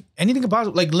just like anything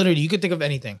about like literally you could think of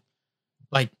anything,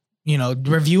 like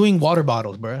reviewing water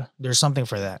bottles, bro. There's something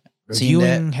for that.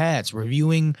 Reviewing hats,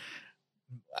 reviewing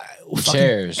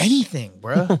chairs, anything,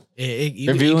 bro.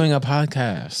 Reviewing a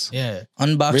podcast,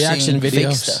 unboxing, reaction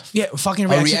videos, stuff. Fucking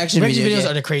reaction videos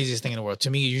are the craziest thing in the world. To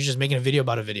me, you're just making a video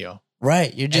about a video,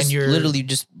 right? You're literally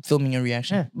just filming your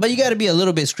reaction, but you got to be a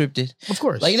little bit scripted, of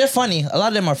course. Like they're funny. A lot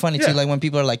of them are funny too. Like when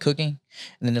people are like cooking,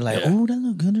 and then they're like, "Oh, that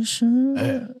look good as shit."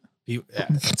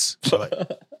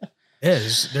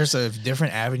 There's a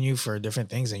different avenue for different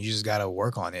things, and you just gotta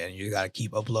work on it, and you gotta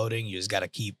keep uploading. You just gotta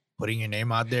keep putting your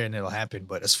name out there and it'll happen.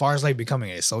 But as far as like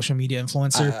becoming a social media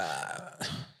influencer,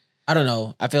 I don't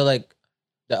know. I feel like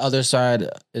the other side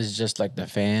is just like the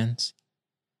fans.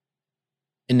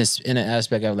 In an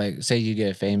aspect of like, say you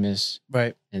get famous,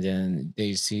 right, and then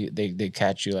they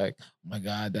catch you like, oh my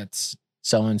God, that's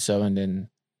so and so, and then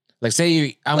like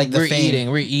say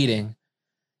we're eating,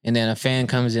 and then a fan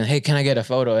comes in, hey, can I get a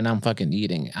photo? And I'm fucking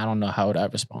eating. I don't know how would I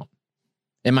respond.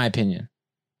 In my opinion,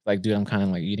 like, dude, I'm kind of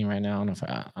like eating right now. I don't know if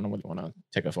I don't really want to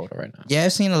take a photo right now. Yeah,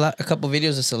 I've seen a couple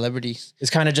videos of celebrities. It's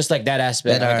kind of just like that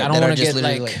aspect. I don't want to get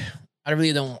like, I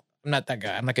really don't. I'm not that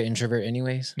guy. I'm like an introvert,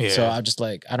 anyways. Yeah. So I'm just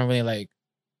like, I don't really like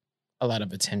a lot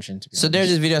of attention to be honest. There's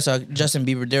this video I saw Justin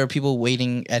Bieber. There were people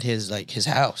waiting at his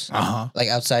house, like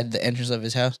outside the entrance of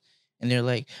his house, and they're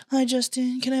like, "Hi,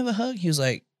 Justin, can I have a hug?" He was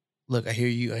like, "Look, I hear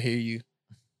you,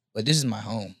 but this is my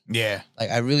home. Yeah, like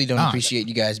I really don't appreciate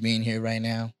you guys being here right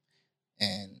now."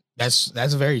 And that's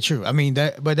very true. I mean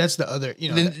but that's the other, you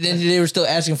know. Then they were still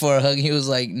asking for a hug. And he was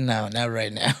like, "No, not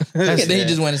right now." Then he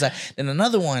just went inside. Then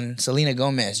another one, Selena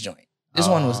Gomez joined. This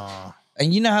one was,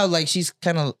 and you know how like she's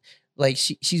kind of. Like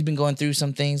she's been going through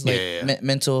some things like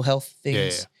mental health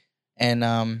things,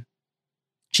 and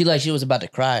she was about to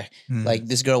cry. Like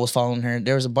this girl was following her.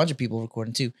 There was a bunch of people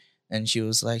recording too, and she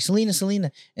was like,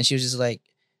 Selena, and she was just like,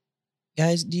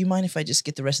 guys, do you mind if I just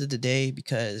get the rest of the day,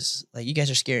 because like you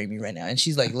guys are scaring me right now? And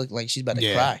she's like, look like she's about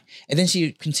to cry, and then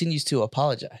she continues to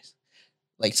apologize.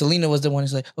 Like Selena was the one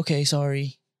who's like, okay,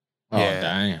 sorry. Oh,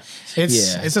 dang.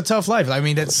 It's a tough life. I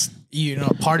mean, that's, you know,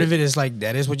 part of it is like,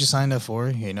 that is what you signed up for,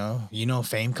 you know,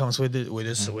 fame comes with it, with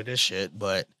this shit.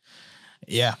 But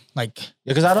yeah, like,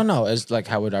 because I don't know. It's like,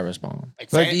 how would I respond?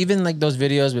 Like even like those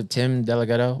videos with Tim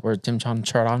Delgado or Tim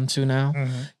Charantu now,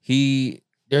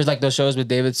 there's like those shows with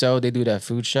David So, they do that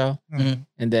food show. And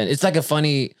then it's like a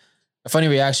funny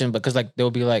reaction, because like, they'll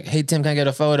be like, hey, Tim, can I get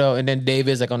a photo? And then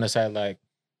David's like on the side, like,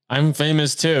 I'm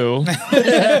famous too.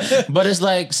 But it's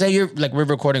like, say you're like, we're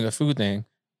recording a food thing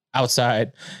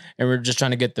outside and we're just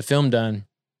trying to get the film done,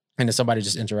 and then somebody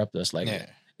just interrupt us. Like,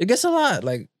 it gets a lot.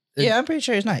 Like, I'm pretty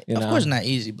sure it's not, of course, not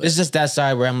easy, but it's just that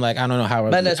side where I'm like, I don't know how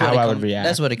I would react.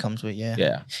 That's what it comes with.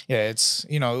 Yeah. It's,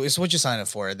 you know, it's what you sign up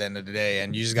for at the end of the day,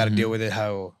 and you just got to deal with it.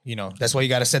 How, you know, that's why you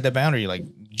got to set the boundary. Like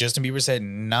Justin Bieber said,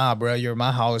 nah, bro, you're in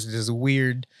my house. This is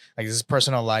weird. Like, this is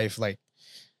personal life. Like,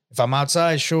 if I'm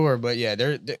outside, sure. But yeah,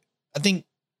 I think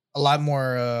a lot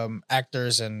more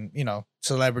actors and, you know,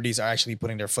 celebrities are actually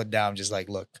putting their foot down. Just like,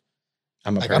 look,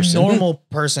 I'm a normal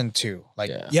person too. Like,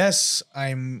 yes,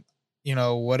 I'm, you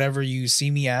know, whatever you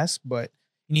see me as, but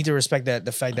you need to respect that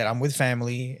the fact that I'm with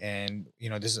family, and, you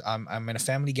know, I'm in a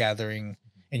family gathering,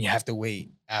 and you have to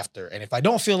wait after. And if I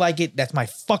don't feel like it, that's my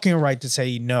fucking right to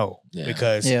say no,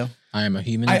 because I am a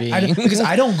human being. Because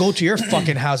I don't go to your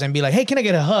fucking house and be like, hey, can I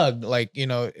get a hug? Like, you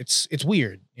know, it's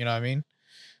weird. You know what I mean?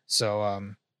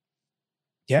 So,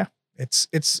 yeah, it's,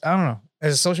 I don't know.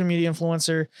 As a social media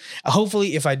influencer,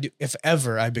 hopefully if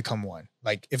ever I become one,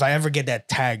 like if I ever get that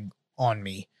tag on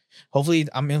me, hopefully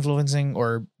I'm influencing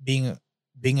or being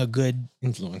a good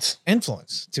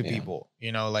influence to people,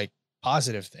 you know, like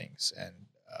positive things. And,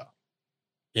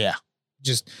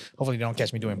 just hopefully don't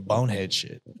catch me doing bonehead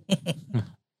shit.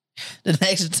 The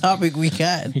next topic we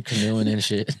got. You canoeing and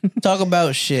shit. Talk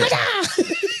about shit.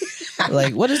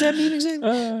 Like, what does that mean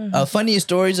exactly? Funniest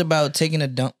stories about taking a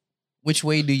dump. Which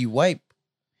way do you wipe?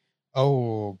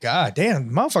 Oh, god damn.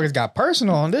 Motherfuckers got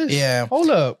personal on this. Yeah. Hold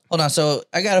on. So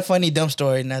I got a funny dump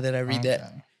story now that I read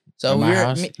that. So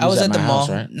I was at the mall.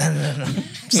 Right? No.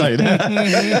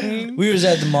 Sorry. We was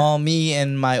at the mall, me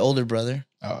and my older brother.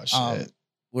 Oh, shit.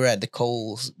 We're at the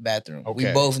Kohl's bathroom. Okay.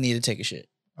 We both need to take a shit.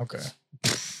 Okay.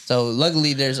 So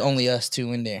luckily there's only us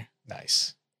two in there.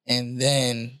 Nice. And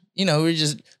then, you know, we're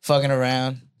just fucking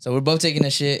around. So we're both taking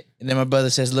a shit. And then my brother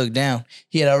says, look down.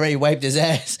 He had already wiped his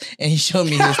ass and he showed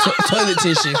me his toilet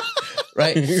tissue.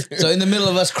 Right? So in the middle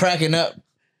of us cracking up,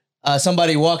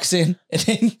 somebody walks in and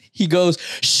then he goes,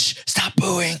 shh, stop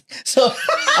booing. So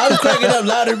I'm cracking up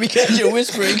louder because you're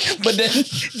whispering, but then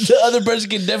the other person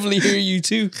can definitely hear you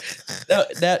too.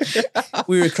 That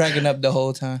we were cracking up the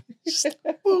whole time. Stop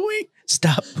booing.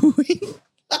 Stop booing.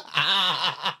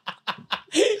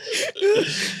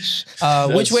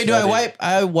 Which way do I wipe?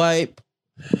 I wipe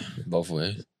both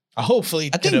ways.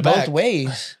 Hopefully, I think both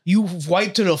ways. You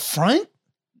wipe to the front?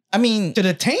 I mean, to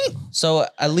the taint? So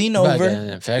I lean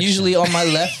over, usually on my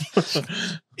left.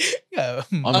 Yeah.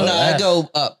 I go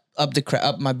up.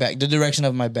 up my back, the direction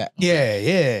of my back.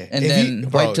 Yeah. And then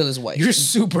wipe till it's white. You're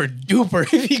super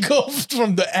duper if you go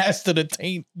from the ass to the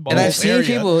taint. And I've seen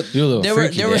people. There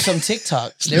were some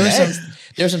TikToks.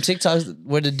 There were some TikToks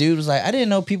where the dude was like, I didn't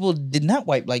know people did not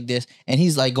wipe like this, and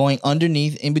he's like going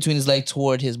underneath, in between his leg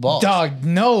toward his balls. Dog,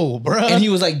 no, bro. And he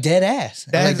was like dead ass.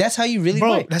 That's how you really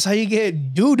wipe. That's how you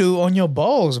get doo doo on your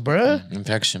balls, bro.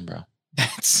 Infection, bro.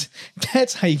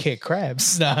 That's how you get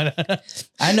crabs. No.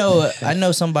 I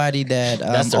know somebody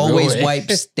that always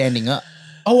wipes standing up.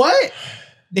 Oh, what?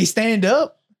 They stand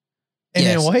up and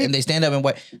then wipe? And they stand up and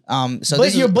wipe. So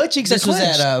but your butt cheeks this are was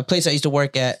clenched. at a place I used to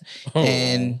work at,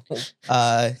 and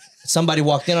somebody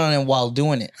walked in on him while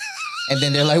doing it. And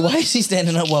then they're like, why is he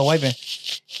standing up while wiping?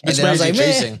 And then I was like,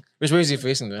 man, which way is he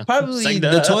facing, man? probably like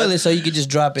the toilet, so you could just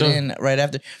drop it in right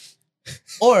after.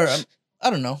 Or, I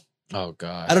don't know. Oh,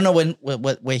 God. I don't know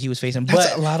what way he was facing. That's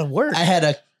but a lot of work. I had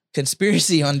a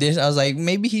conspiracy on this. I was like,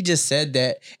 maybe he just said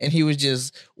that and he was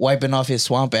just wiping off his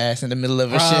swamp ass in the middle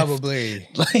of a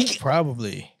shift.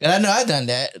 Probably. And I know I've done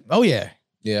that. Oh, yeah.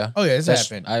 Yeah. Oh, yeah, it's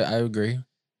happened. I agree.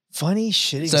 Funny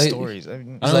shitting stories. I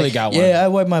don't really got one. Yeah, I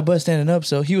wiped my butt standing up.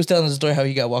 So he was telling the story how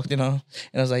he got walked in on.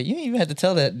 And I was like, you didn't even have to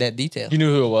tell that detail. You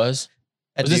knew who it was?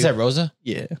 Was this at Rosa?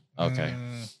 Yeah. Okay.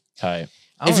 Tight.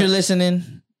 If you're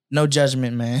listening, no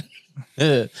judgment, man.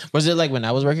 Was it like when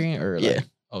I was working or like? Yeah.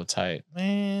 Oh, tight.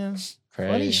 Man.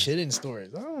 Crazy. Funny shitting stories.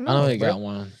 I don't know. I don't really got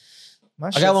one.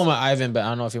 I got one with Ivan, but I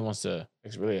don't know if he wants to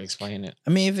really explain it.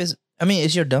 I mean,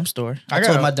 it's your dump store. I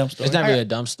told my dump store. It's not really a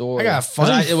dump store. I got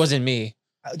fun. It wasn't me.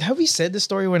 Have we said the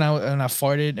story when I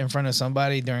farted in front of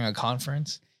somebody during a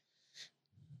conference?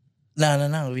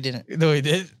 No, we didn't. No, we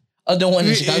did. Oh, the one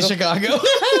in Chicago.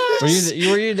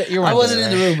 You I wasn't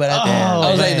in the room, but I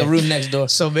was like in the room next door.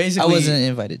 So basically, I wasn't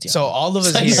invited to. So all of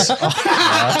us here.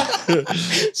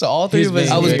 So all three of us.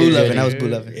 I was boo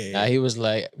loving. Yeah, he was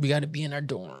like, we got to be in our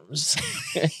dorms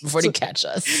before they catch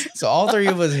us. So all three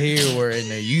of us here were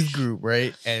in a youth group,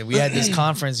 right? And we had this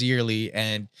conference yearly,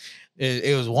 and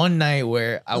it was one night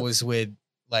where I was with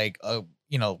we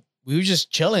were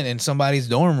just chilling in somebody's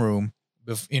dorm room,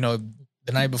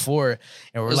 the night before,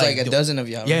 and we're like a dozen of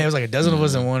y'all. Yeah, it was like a dozen of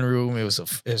us in one room. It was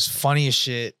funny as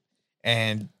shit,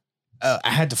 and I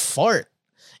had to fart,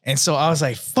 and so I was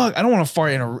like, "Fuck, I don't want to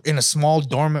fart in a small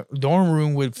dorm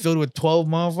room filled with 12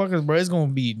 motherfuckers, bro. It's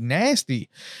gonna be nasty."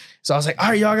 So I was like, "All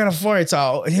right, y'all gotta fart."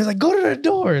 So he was like, "Go to the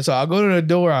door." So I'll go to the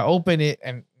door. I open it,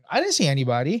 and I didn't see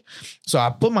anybody. So I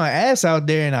put my ass out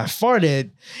there and I farted,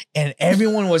 and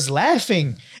everyone was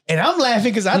laughing, and I'm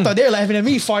laughing because I thought they were laughing at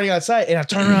me farting outside, and I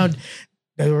turned around.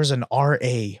 There was an RA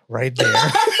right there.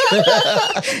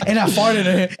 And I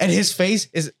farted and his face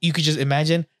is, you could just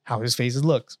imagine how his face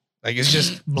looks. Like it's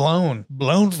just blown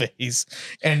face.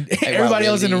 And everybody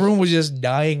else in the room was just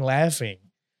dying laughing.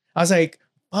 I was like,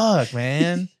 fuck,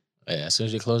 man. Yeah, as soon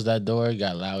as you closed that door, it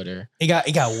got louder. It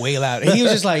got way louder. And he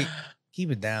was just like,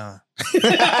 keep it down.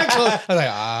 I was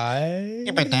like,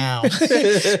 keep it down.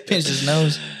 Pinched his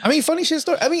nose. I mean, funny shit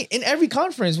story. I mean, in every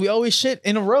conference, we always shit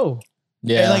in a row.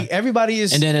 Yeah, and like everybody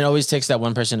is, and then it always takes that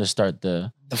one person to start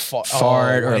the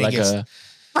fart or like a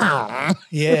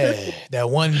that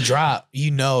one drop.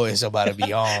 It's about to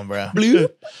be on, bro.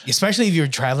 Especially if you're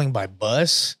traveling by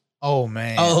bus. Oh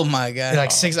man! Oh my god!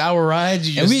 Like 6-hour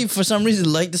rides. And we, for some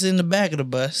reason, like to sit in the back of the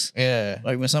bus. Yeah.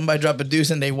 Like when somebody drop a deuce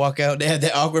and they walk out, they have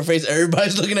that awkward face.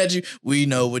 Everybody's looking at you. We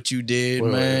know what you did,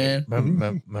 man.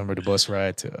 Remember the bus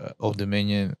ride to Old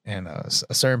Dominion, and a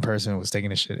certain person was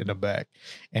taking a shit in the back,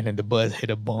 and then the bus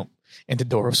hit a bump, and the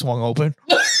door swung open.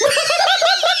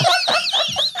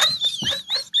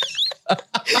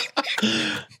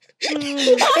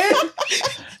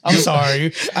 I'm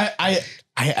sorry.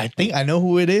 I think I know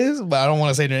who it is, but I don't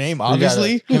want to say their name,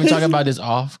 obviously. Can we talk about this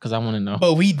off? Because I want to know.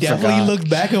 But we definitely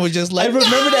looked back and was just like, I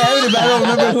remember that happening, but I don't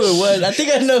remember who it was. I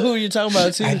think I know who you're talking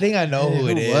about, too. I think I know who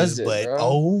it is, but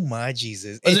oh my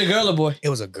Jesus. Was it a girl or boy? It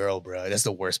was a girl, bro. That's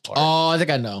the worst part. Oh, I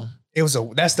think I know.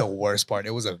 That's the worst part.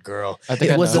 It was a girl. I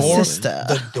think it was a sister.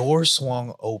 The door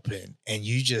swung open, and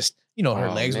you just, her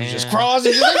legs were just crossed.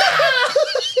 Just like, I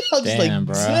was damn,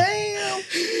 just like, damn,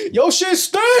 yo, shit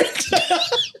stinks.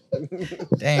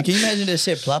 Damn, can you imagine this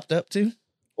shit plopped up too?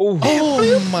 Oh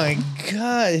my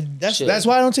god, that's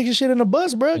why I don't take your shit in the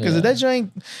bus, bro. Because if that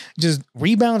joint just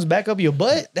rebounds back up your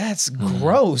butt, that's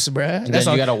gross, bro. And then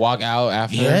you gotta walk out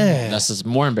after. Yeah, that's just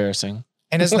more embarrassing.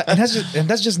 And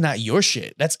that's just not your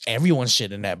shit. That's everyone's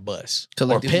shit in that bus.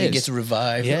 Collectively it gets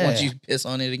revived once you piss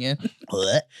on it again.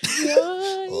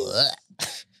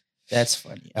 That's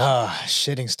funny.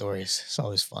 Shitting stories. It's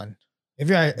always fun. Have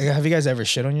you guys ever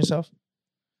shit on yourself?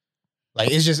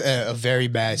 Like it's just a very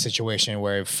bad situation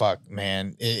where fuck,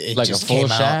 man, it like just a full came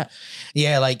shot. out.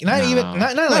 Yeah, like not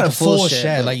like a full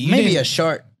shot. Like maybe a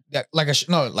short. Like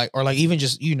or even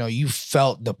just you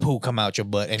felt the poo come out your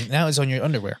butt, and now it's on your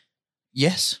underwear.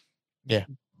 Yes. Yeah.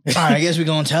 All right, I guess we're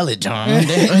gonna tell it, John.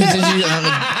 Since you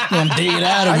gonna dig it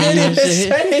out of me.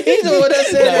 He's the one that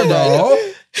said it,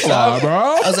 bro. Nah, bro.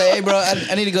 I was like, hey, bro,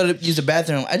 I need to go to use the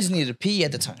bathroom. I just needed to pee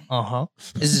at the time.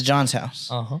 This is John's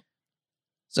house.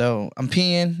 So I'm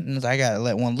peeing, and I gotta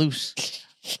let one loose.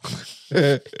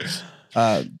 30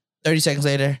 seconds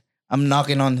later, I'm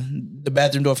knocking on the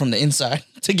bathroom door from the inside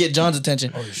to get John's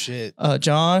attention. Oh shit,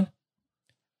 John.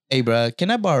 Hey, bro,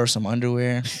 can I borrow some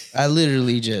underwear? I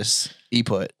literally just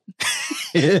put.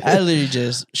 I literally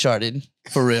just sharted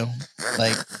for real.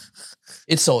 Like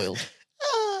it's soiled.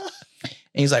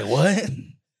 And he's like, what? I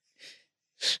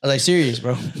was like, serious,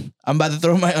 bro. I'm about to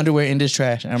throw my underwear in this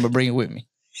trash and I'm gonna bring it with me.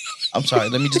 I'm sorry.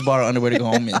 Let me just borrow underwear to go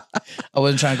home in. I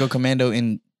wasn't trying to go commando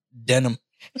in denim.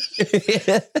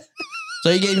 So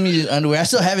he gave me this underwear. I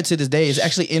still have it to this day. It's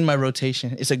actually in my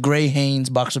rotation. It's a gray Hanes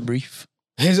boxer brief.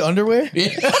 His underwear? Yeah.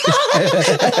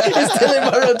 It's still in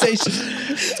my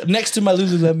rotation. Next to my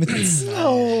Lululemons.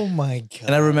 Oh my God.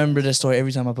 And I remember that story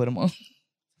every time I put them on.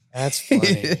 That's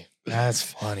funny. That's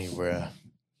funny, bro.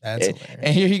 That's hilarious.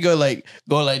 And here he going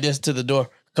like this to the door,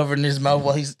 covering his mouth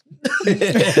while he's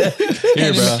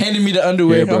handing me the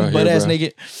underwear. Bro, I'm butt ass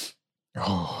naked.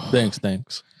 Oh. Thanks.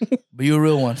 But you're a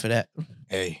real one for that.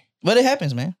 Hey. But it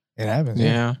happens, man. It happens.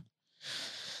 Yeah.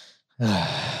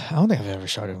 I don't think I've ever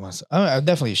sharted myself. I've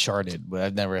definitely sharted, but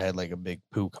I've never had like a big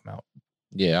poo come out.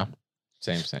 Yeah.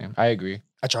 Same. I agree.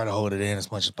 I try to hold it in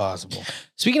as much as possible.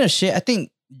 Speaking of shit, I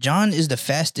think John is the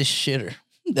fastest shitter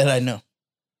that I know.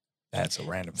 That's a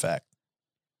random fact.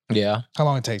 Yeah. How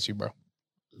long it takes you, bro?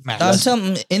 I'm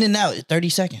telling you, in and out, 30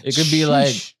 seconds. It could be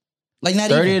like not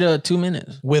 30 even. to 2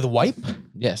 minutes. With wipe?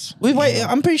 Yes.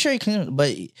 I'm pretty sure he cleaned,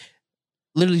 but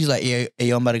literally he's like, yeah, hey,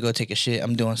 yo, I'm about to go take a shit.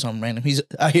 I'm doing something random.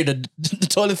 I hear the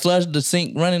toilet flush, the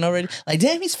sink running already. Like,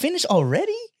 damn, he's finished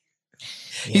already?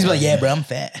 Yeah. He's like, yeah, bro, I'm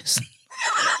fast.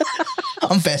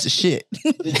 I'm fast as shit.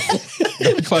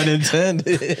 Pun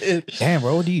intended. Damn,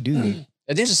 bro, what do you do?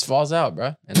 It just falls out,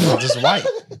 bro. And it's just white. You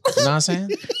know what I'm saying?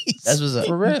 That's what's up.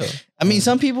 For real. I mean,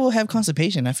 some people have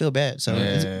constipation. I feel bad. So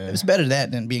it's better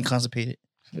that than being constipated.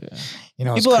 Yeah. You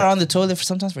know, people are on the toilet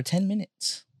sometimes for 10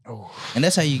 minutes. Oh. And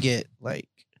that's how you get like,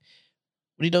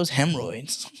 what are those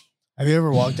hemorrhoids? Have you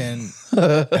ever walked in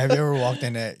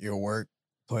at your work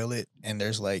toilet and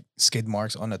there's like skid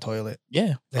marks on the toilet?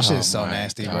 Yeah. That shit is so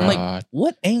nasty, bro. I'm like,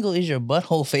 what angle is your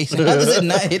butthole facing? How does it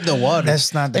not hit the water?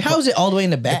 That's not how is it all the way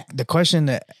in the back? The question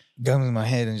that comes in my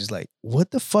head is just like,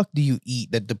 what the fuck do you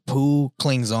eat that the poo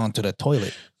clings on to the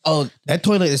toilet? Oh, that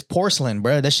toilet is porcelain,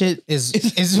 bro. That shit is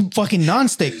fucking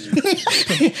nonstick.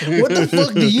 What the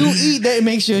fuck do you eat that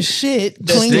makes your shit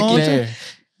cling on to?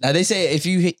 Now they say if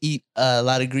you eat a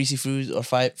lot of greasy foods or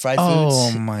fried foods,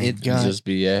 oh my God, just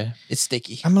be it's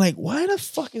sticky. I'm like, why the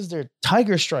fuck is there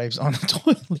tiger stripes on the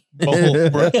toilet bowl,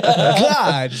 bro?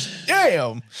 God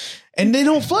damn. And they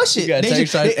don't flush it. You got tiger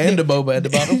stripes and the boba at the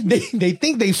bottom. They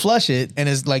think they flush it and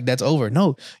it's like that's over.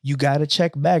 No, you gotta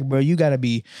check back, bro. You gotta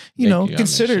be,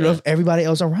 considerate of everybody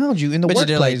else around you in the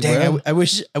workplace. Like, dang, I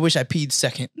wish I peed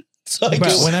second. So bro,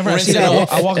 whenever I see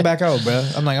that, I walk back out, bro.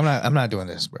 I'm like, I'm not doing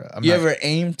this, bro. You ever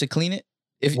aim to clean it?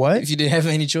 If you didn't have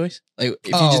any choice, like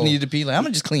if you just needed to pee, like I'm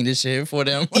gonna just clean this shit for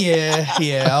them. Yeah,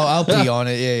 I'll pee on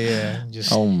it. Yeah.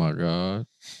 Just oh my God.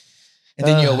 And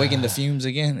then you awaken the fumes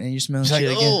again, and you smell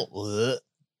shit again. Oh,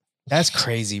 that's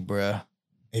crazy, bro.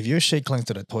 If your shit clings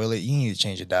to the toilet, you need to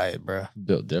change your diet, bro.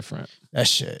 Built different. That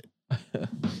shit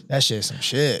is some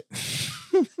shit.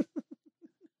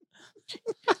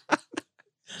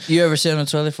 You ever sit on the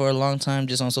toilet for a long time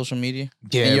just on social media?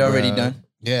 Yeah, and you're already done?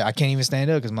 Yeah, I can't even stand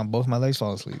up because both my legs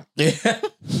fall asleep. Yeah.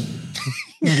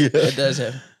 It does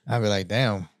happen. I'd be like,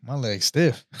 damn, my leg's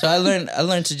stiff. So I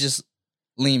learned to just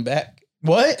lean back.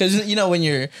 What? Because when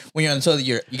you're on the toilet,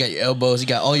 you got your elbows, you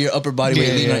got all your upper body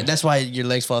weight leaning. That's why your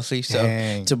legs fall asleep. So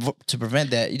to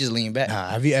prevent that, you just lean back.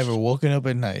 Have you ever woken up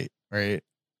at night, right?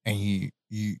 And you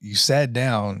sat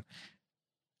down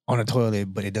on a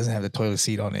toilet, but it doesn't have the toilet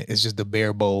seat on it. It's just the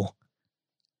bare bowl.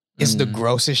 It's the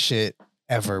grossest shit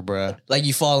ever, bruh. Like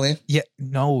you fall in? Yeah.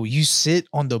 No, you sit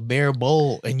on the bare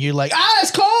bowl and you're like,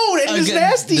 it's cold and it's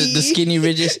nasty. The skinny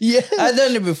ridges. Yeah. I've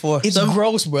done it before. It's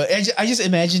gross, bro. I just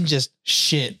imagine just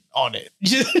shit on it.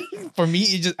 For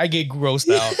me, I get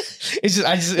grossed out.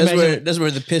 That's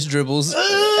where the piss dribbles at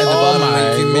the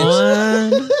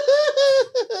bottom.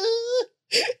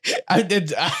 I did.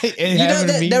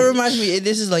 That reminds me.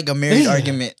 This is like a married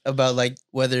argument about like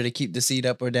whether to keep the seat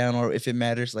up or down, or if it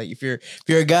matters. Like if you're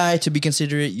a guy, to be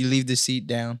considerate, you leave the seat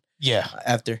down. Yeah.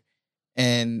 After,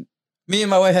 and me and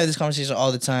my wife had this conversation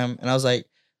all the time, and I was like,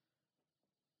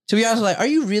 to be honest, like, are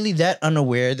you really that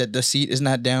unaware that the seat is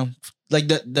not down? Like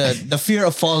the fear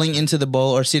of falling into the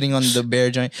bowl or sitting on the bear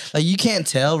joint. Like you can't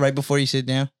tell right before you sit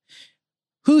down.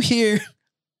 Who here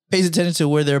pays attention to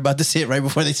where they're about to sit right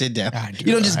before they sit down?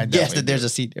 You don't just guess that there's a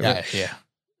seat there. Right? Yeah.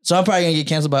 So I'm probably gonna get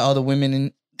canceled by all the women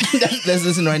and that's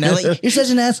listening right now. Like, you're such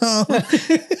an asshole.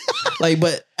 Like,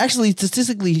 but actually,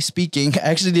 statistically speaking, I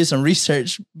actually did some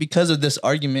research because of this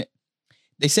argument.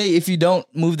 They say if you don't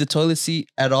move the toilet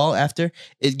seat at all after,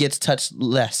 it gets touched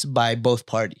less by both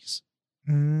parties.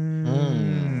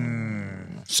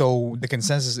 So the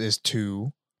consensus is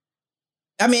 2.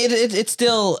 I mean, it's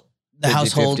still the 50-50.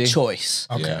 household choice.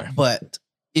 Okay. Yeah. But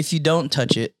if you don't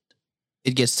touch it,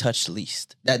 it gets touched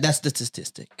least. That's the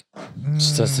statistic.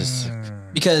 Statistic.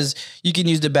 Because you can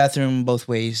use the bathroom both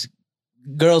ways.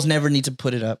 Girls never need to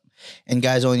put it up, and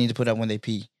guys only need to put it up when they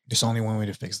pee. There's only one way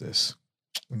to fix this.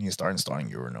 We need to start installing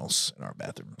urinals in our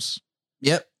bathrooms.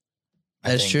 Yep.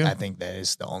 That's true. I think that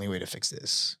is the only way to fix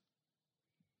this.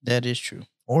 That is true.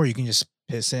 Or you can just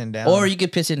piss in down. Or you can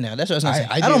piss in now. That's what I was going to say.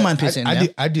 I don't mind pissing down.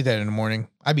 I do that in the morning.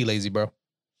 I'd be lazy, bro.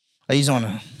 I just want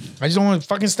to. I just don't want to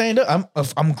fucking stand up.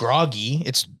 I'm groggy.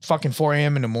 It's fucking 4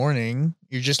 a.m. in the morning.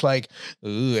 You're just like,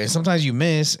 ooh. And sometimes you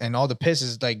miss, and all the piss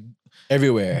is like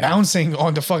everywhere, bouncing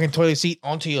on the fucking toilet seat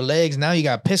onto your legs. Now you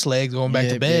got piss legs going back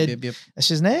to bed. Yep. That's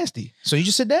just nasty. So you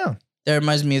just sit down. That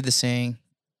reminds me of the saying,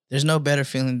 there's no better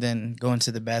feeling than going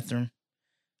to the bathroom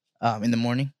in the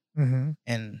morning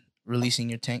and releasing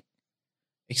your tank,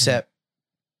 except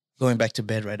going back to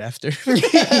bed right after.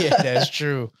 Yeah, that's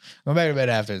true. Going back to bed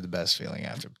after is the best feeling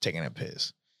after taking a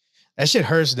piss. That shit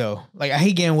hurts though. Like I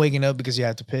hate waking up because you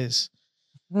have to piss.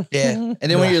 Yeah. And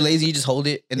then when you're lazy, you just hold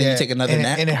it and then you take another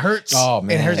nap. And it hurts. Oh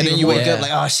man. It hurts. And then you wake up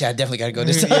like, oh shit, I definitely gotta go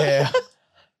this time. Yeah.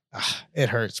 It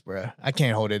hurts, bro. I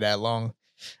can't hold it that long.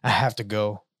 I have to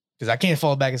go because I can't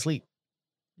fall back asleep.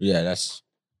 Yeah,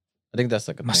 I think that's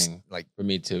like a thing, like for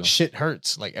me too. Shit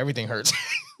hurts. Like everything hurts.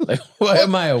 Like, why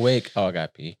am I awake? Oh, I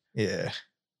got pee. Yeah.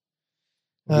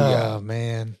 Oh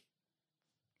man.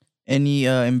 Any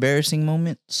embarrassing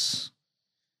moments?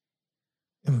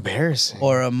 Embarrassing.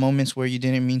 Or moments where you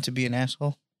didn't mean to be an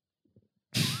asshole?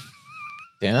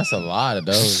 Damn, that's a lot of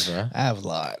those, bro. I have a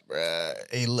lot, bro.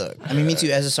 Hey, look. I mean, me too,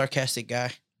 as a sarcastic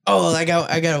guy. Oh, I got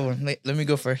one. Let me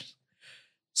go first.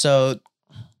 So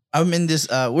I'm in this.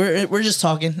 We're just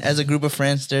talking as a group of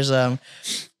friends. There's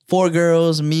 4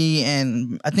 girls, me,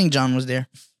 and I think John was there.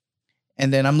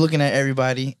 And then I'm looking at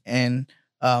everybody, and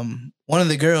one of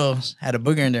the girls had a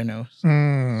booger in their nose.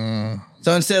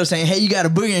 So instead of saying, "Hey, you got a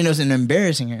booger in your nose," and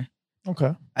embarrassing her,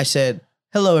 okay, I said,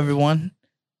 "Hello, everyone.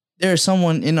 There is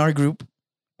someone in our group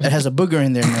that has a booger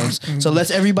in their nose. So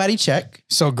let's everybody check."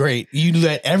 So great. You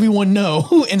let everyone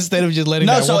know instead of just letting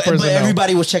one person know.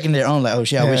 Everybody was checking their own. Like, oh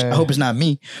shit, I hope it's not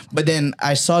me. But then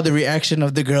I saw the reaction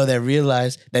of the girl that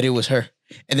realized that it was her.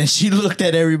 And then she looked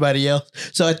at everybody else.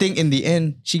 So I think in the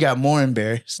end, she got more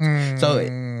embarrassed. So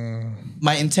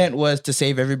my intent was to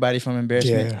save everybody from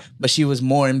embarrassment. But she was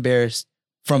more embarrassed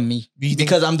from me.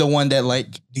 Because I'm the one that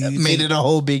made it a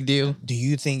whole big deal. Do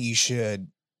you think you should...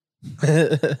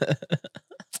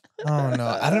 Oh no,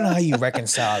 I don't know how you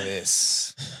reconcile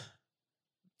this.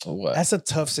 What? That's a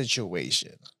tough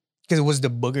situation. Because was the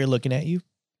booger looking at you?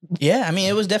 Yeah, I mean,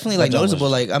 it was definitely noticeable.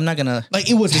 Like, I'm not gonna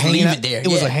it was just hanging leave out, it there. It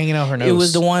was hanging out her nose. It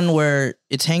was the one where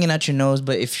it's hanging out your nose,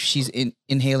 but if she's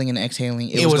inhaling and exhaling,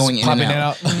 it was going in and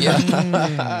out.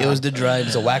 Yeah, it was the dry.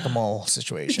 It's a whack-a-mole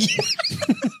situation.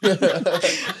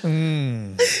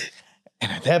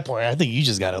 And at that point, I think you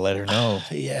just gotta let her know.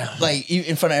 Yeah, like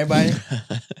in front of everybody.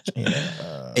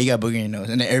 Hey, you got booger in your nose,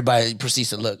 and then everybody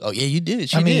proceeds to look. Oh yeah, you did.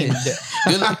 She did.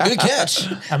 Good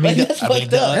catch. I mean,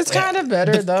 it's kind of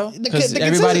better though because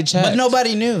everybody checked, but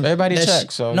nobody knew. Everybody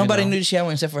checked, so nobody knew she had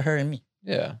one except for her and me.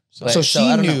 Yeah. So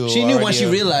she knew. She knew once she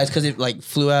realized because it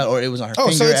flew out or it was on her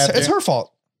finger. So it's her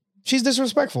fault. She's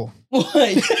disrespectful.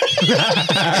 Why?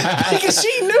 Because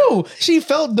she knew. She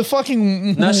felt the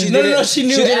fucking... No, she knew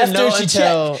after she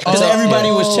checked. Because everybody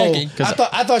was checking.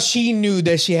 I thought she knew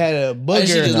that she had a booger. And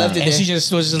she just left it there. She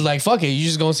just was just like, fuck it. You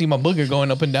just gonna see my booger going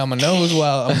up and down my nose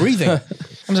while I'm breathing. I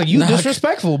was like, you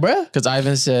disrespectful, bruh. Because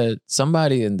Ivan said,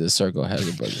 somebody in this circle has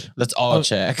a booger. Let's all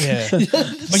check. Yeah.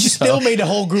 But you still made the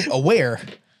whole group aware.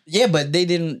 Yeah, but they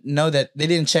didn't know that. They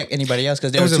didn't check anybody else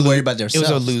because they were too worried about themselves.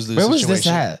 It was a lose-lose situation. Where was this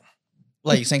at?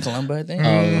 Like St. Columba, I think.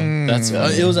 That's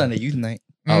it was on a youth night.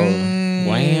 Oh,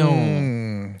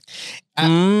 wow.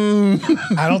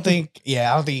 I don't think you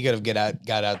could have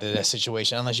got out of that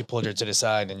situation unless you pulled her to the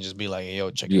side and just be like, hey,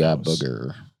 "Yo, check your nose."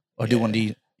 booger, or do one of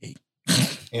these.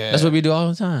 Yeah, that's what we do all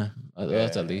the time.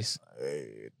 That's at least.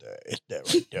 Hit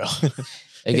that right there.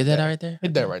 Hey, get that right there.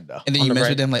 Hit that right there. And then you mess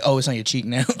with them like, oh, it's on your cheek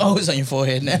now. Oh, it's on your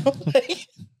forehead now.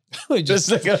 It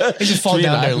just fall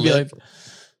down their lip.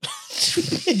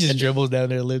 It just dribbles down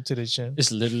their lip to the chin.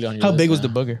 It's literally on your. How big was the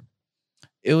booger?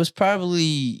 It was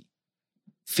probably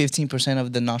 15%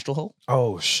 of the nostril hole.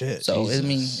 Oh shit! So Jesus. I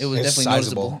mean, it was It's definitely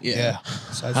sizable. noticeable. Yeah,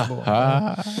 sizable.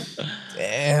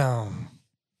 Damn.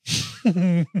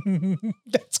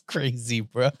 That's crazy,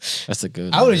 bro. That's a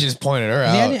good. I would have just pointed her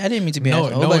out. Yeah, I didn't mean to be.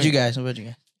 What about you guys? I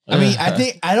mean, I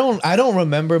think I don't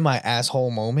remember my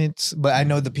asshole moments, but I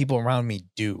know the people around me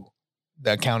do.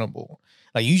 They're accountable.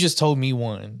 Like you just told me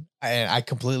one, and I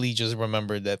completely just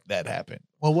remembered that happened.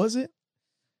 What was it?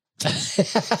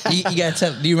 you gotta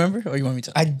tell. Do you remember, or you want me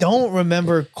to? I don't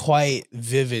remember quite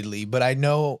vividly, but I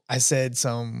know I said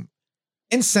some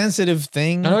insensitive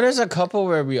thing. I know there's a couple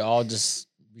where we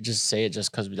just say it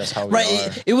just because that's how we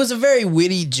are. It was a very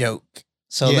witty joke.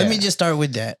 So let me just start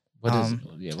with that.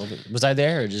 Was I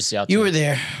there or just y'all? You were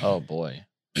there. Oh boy.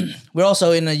 We're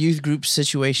also in a youth group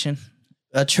situation,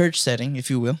 a church setting,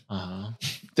 if you will.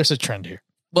 There's a trend here.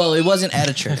 Well, it wasn't at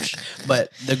a church,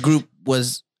 but the group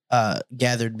was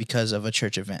gathered because of a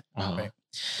church event. Right?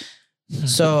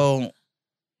 So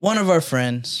one of our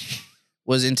friends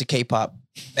was into K-pop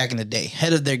back in the day,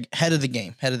 head of the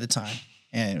game, head of the time.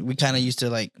 And we kind of used to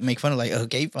like make fun of like, oh,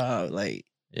 K-pop, like,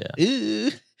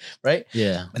 ooh, right?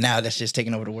 Yeah. But now that's just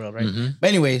taking over the world, right? Mm-hmm. But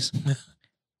anyways,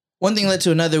 one thing led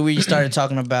to another. We started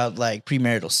talking about like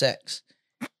premarital sex.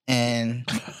 And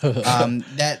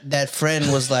that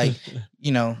friend was like,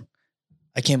 you know,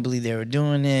 I can't believe they were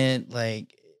doing it.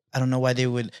 Like, I don't know why they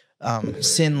would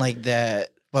sin like that.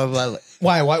 Blah, blah, blah.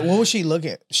 Why? What was she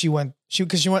looking at? She was I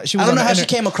don't know how she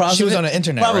came across. She was on the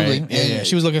internet, probably. Right? Yeah.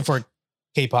 She was looking for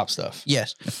K-pop stuff.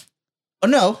 Yes. Oh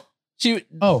no.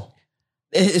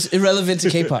 It's irrelevant to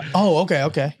K-pop. Oh,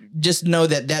 okay. Just know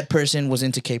that person was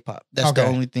into K-pop. That's the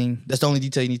only thing. That's the only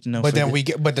detail you need to know. But then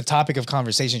but the topic of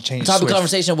conversation changed. The topic of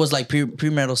conversation was like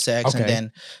premarital sex, and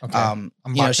then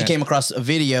she came across a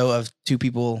video of two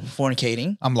people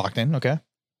fornicating. I'm locked in. Okay.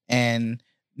 And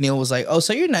Neil was like, "Oh,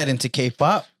 so you're not into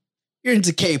K-pop? You're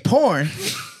into K-porn."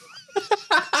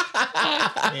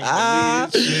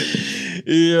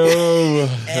 Yo,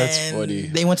 that's funny.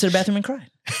 They went to the bathroom and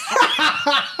cried.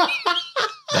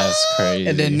 That's crazy.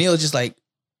 And then Neil just like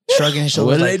shrugging his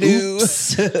shoulders. What did I do?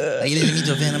 Like, you didn't mean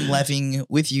to offend. I'm laughing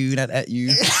with you, not at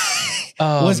you.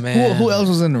 Man. Who else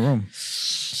was in the room?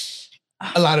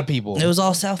 A lot of people. It was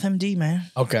all South MD, man.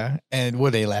 Okay. And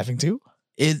were they laughing too?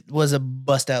 It was a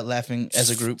bust out laughing as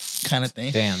a group kind of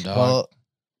thing. Damn, dog. Well,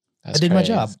 I did my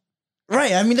job.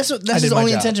 Right. I mean, that's his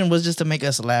only intention was just to make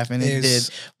us laugh, and it did.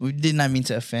 We did not mean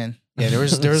to offend. Yeah, there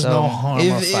was no harm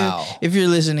or foul. If you're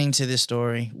listening to this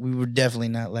story, we were definitely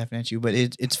not laughing at you, but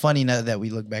it's funny now that we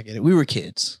look back at it. We were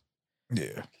kids.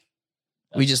 Yeah.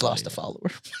 We just lost a follower.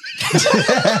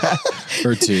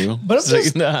 Or two. But I'm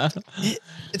just,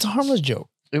 it's a harmless joke.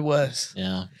 It was.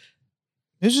 Yeah.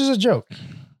 It's just a joke.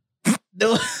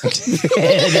 That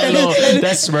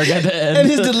smirk at the end. And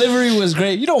his delivery was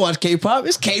great. You don't watch K-pop,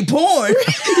 it's K-porn.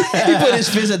 He put his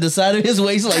fist at the side of his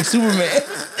waist like Superman.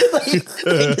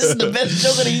 This is the best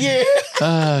joke of the year.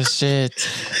 Oh shit,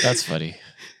 that's funny.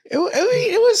 It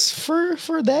was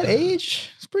for that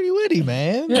age. It's pretty witty,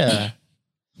 man. Yeah.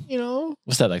 You know,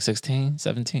 what's that, like 16,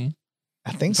 17?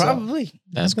 I think probably. So.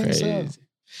 That's crazy. So.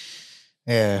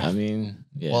 Yeah. I mean,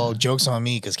 yeah. Well, joke's on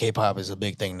me because K-pop is a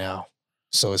big thing now.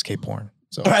 So is K-porn.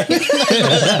 So. Right.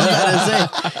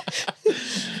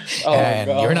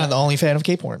 And you're not the only fan of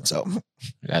K-porn, so.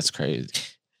 That's crazy.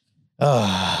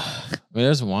 I mean,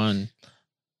 there's one.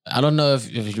 I don't know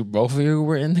if you both of you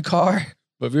were in the car,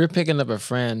 but if we were picking up a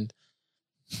friend.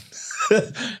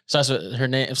 Her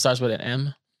name starts with an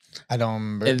M. I don't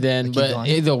remember. And then, but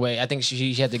either way, I think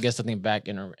she had to get something back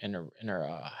in her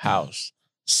house.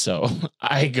 So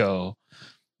I go.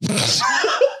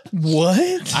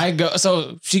 What? I go.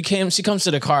 So she comes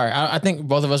to the car. I think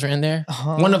both of us were in there.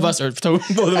 One of us, or both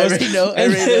of us. I already know.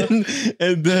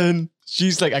 And then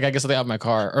she's like, I gotta get something out of my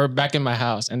car or back in my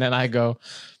house. And then I go,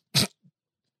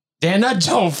 damn, that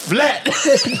Joe flat. And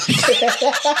then she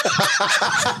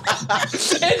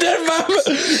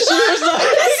was like,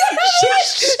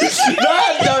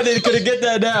 no, they couldn't get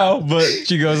that now. But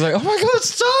she goes like, oh my God,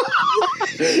 stop.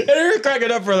 And we were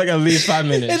cracking up for like at least 5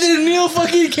 minutes. And then Neil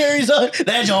fucking carries on.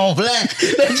 That Joe flat.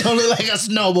 That Joe look like a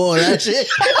snowboard. That shit.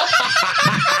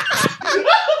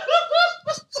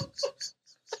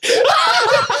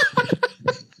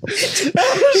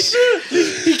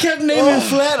 naming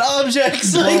flat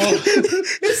objects. Like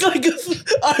it's like a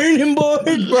ironing board,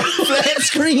 bro. Flat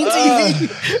screen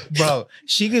TV. Bro,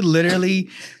 she could literally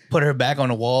put her back on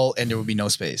the wall and there would be no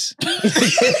space.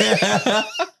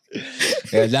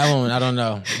 Yeah, that one, I don't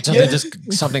know.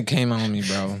 Something came on me,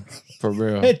 bro. For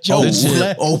real.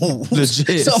 Legit.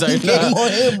 Something came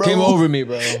on him, bro. Came over me,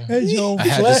 bro. I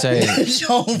had to say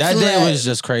it. That day was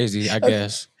just crazy, I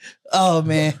guess. Oh,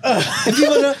 man. If you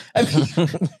wanna,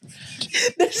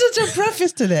 there's such a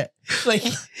preface to that. Like,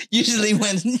 usually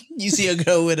when you see a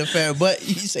girl with a fat butt,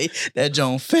 you say, that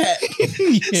joint fat.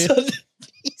 Yeah. So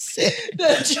he said,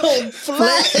 that joint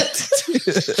flat.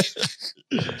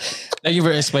 Thank you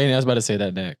for explaining. I was about to say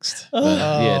that next.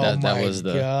 But that was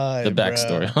the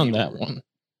backstory on that one.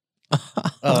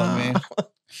 Oh, man.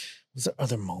 Was there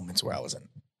other moments where I was an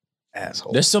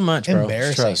asshole? There's so much, bro.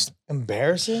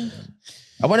 Embarrassing?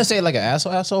 I want to say like an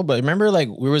asshole, but remember like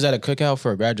we was at a cookout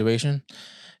for a graduation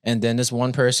and then this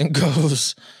one person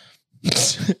goes,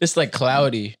 it's like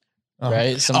cloudy,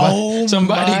 right?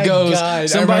 Somebody goes,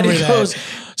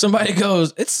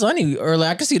 it's sunny, or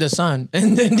like I can see the sun.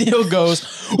 And then Neil goes,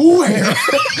 where?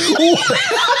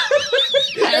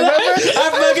 I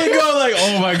fucking go like,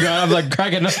 oh my God, I'm like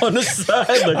cracking up on the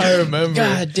side. Like, I remember.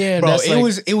 God damn, bro,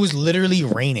 it was literally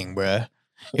raining, bro.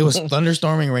 It was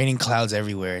thunderstorming, raining, clouds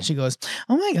everywhere. And she goes,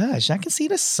 oh my gosh, I can see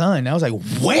the sun. I was like,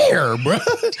 where, bro?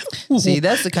 See,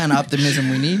 that's the kind of optimism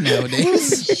we need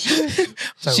nowadays.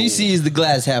 She sees the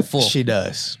glass half full. She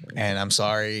does. And I'm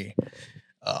sorry.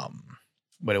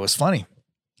 But it was funny.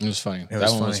 It was funny.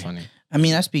 That one was funny. I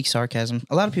mean, I speak sarcasm.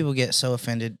 A lot of people get so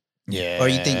offended. Yeah. Or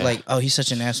you think like, oh, he's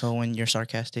such an asshole when you're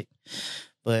sarcastic.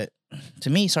 But to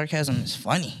me, sarcasm is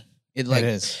funny. It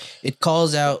is. It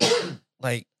calls out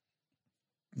like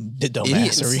the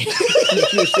dumbassery.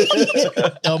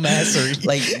 Dumbassery.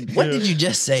 Like, what did you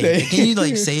just say? Can you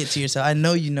like say it to yourself? I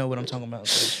know you know what I'm talking about.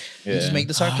 So you just make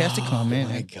the sarcastic comment.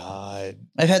 Oh my God.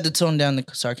 I've had to tone down the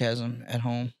sarcasm at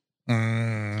home.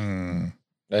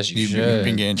 That's you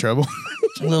been getting in trouble?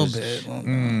 A little bit.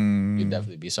 You'd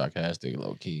definitely be sarcastic,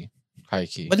 low key, high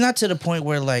key. But not to the point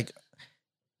where like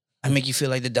I make you feel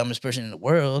like the dumbest person in the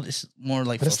world. It's more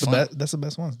like that's the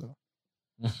best ones though.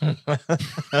 I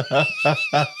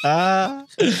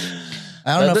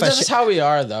don't know if that's how we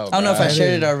are though. I don't know if I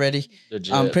shared it already.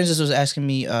 Legit. Princess was asking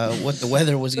me what the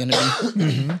weather was gonna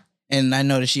be, and I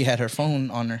noticed she had her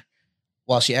phone on her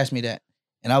while she asked me that,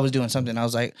 and I was doing something. I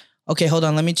was like, "Okay, hold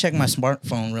on, let me check my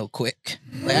smartphone real quick."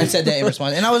 Like I said that in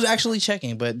response, and I was actually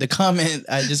checking, but the comment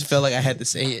I just felt like I had to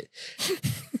say it.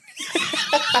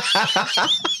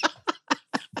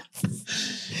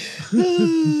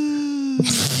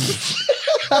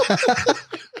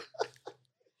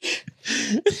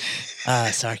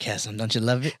 Sarcasm. Don't you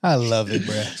love it? I love it,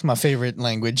 bro. It's my favorite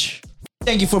language.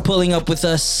 Thank you for pulling up with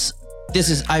us. This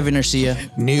is Ivan Garcia.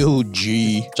 Neil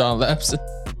G. John Lapson.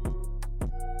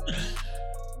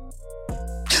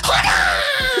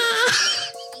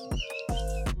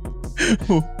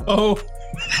 Oh.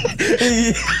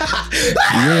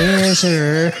 Yes,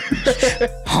 sir.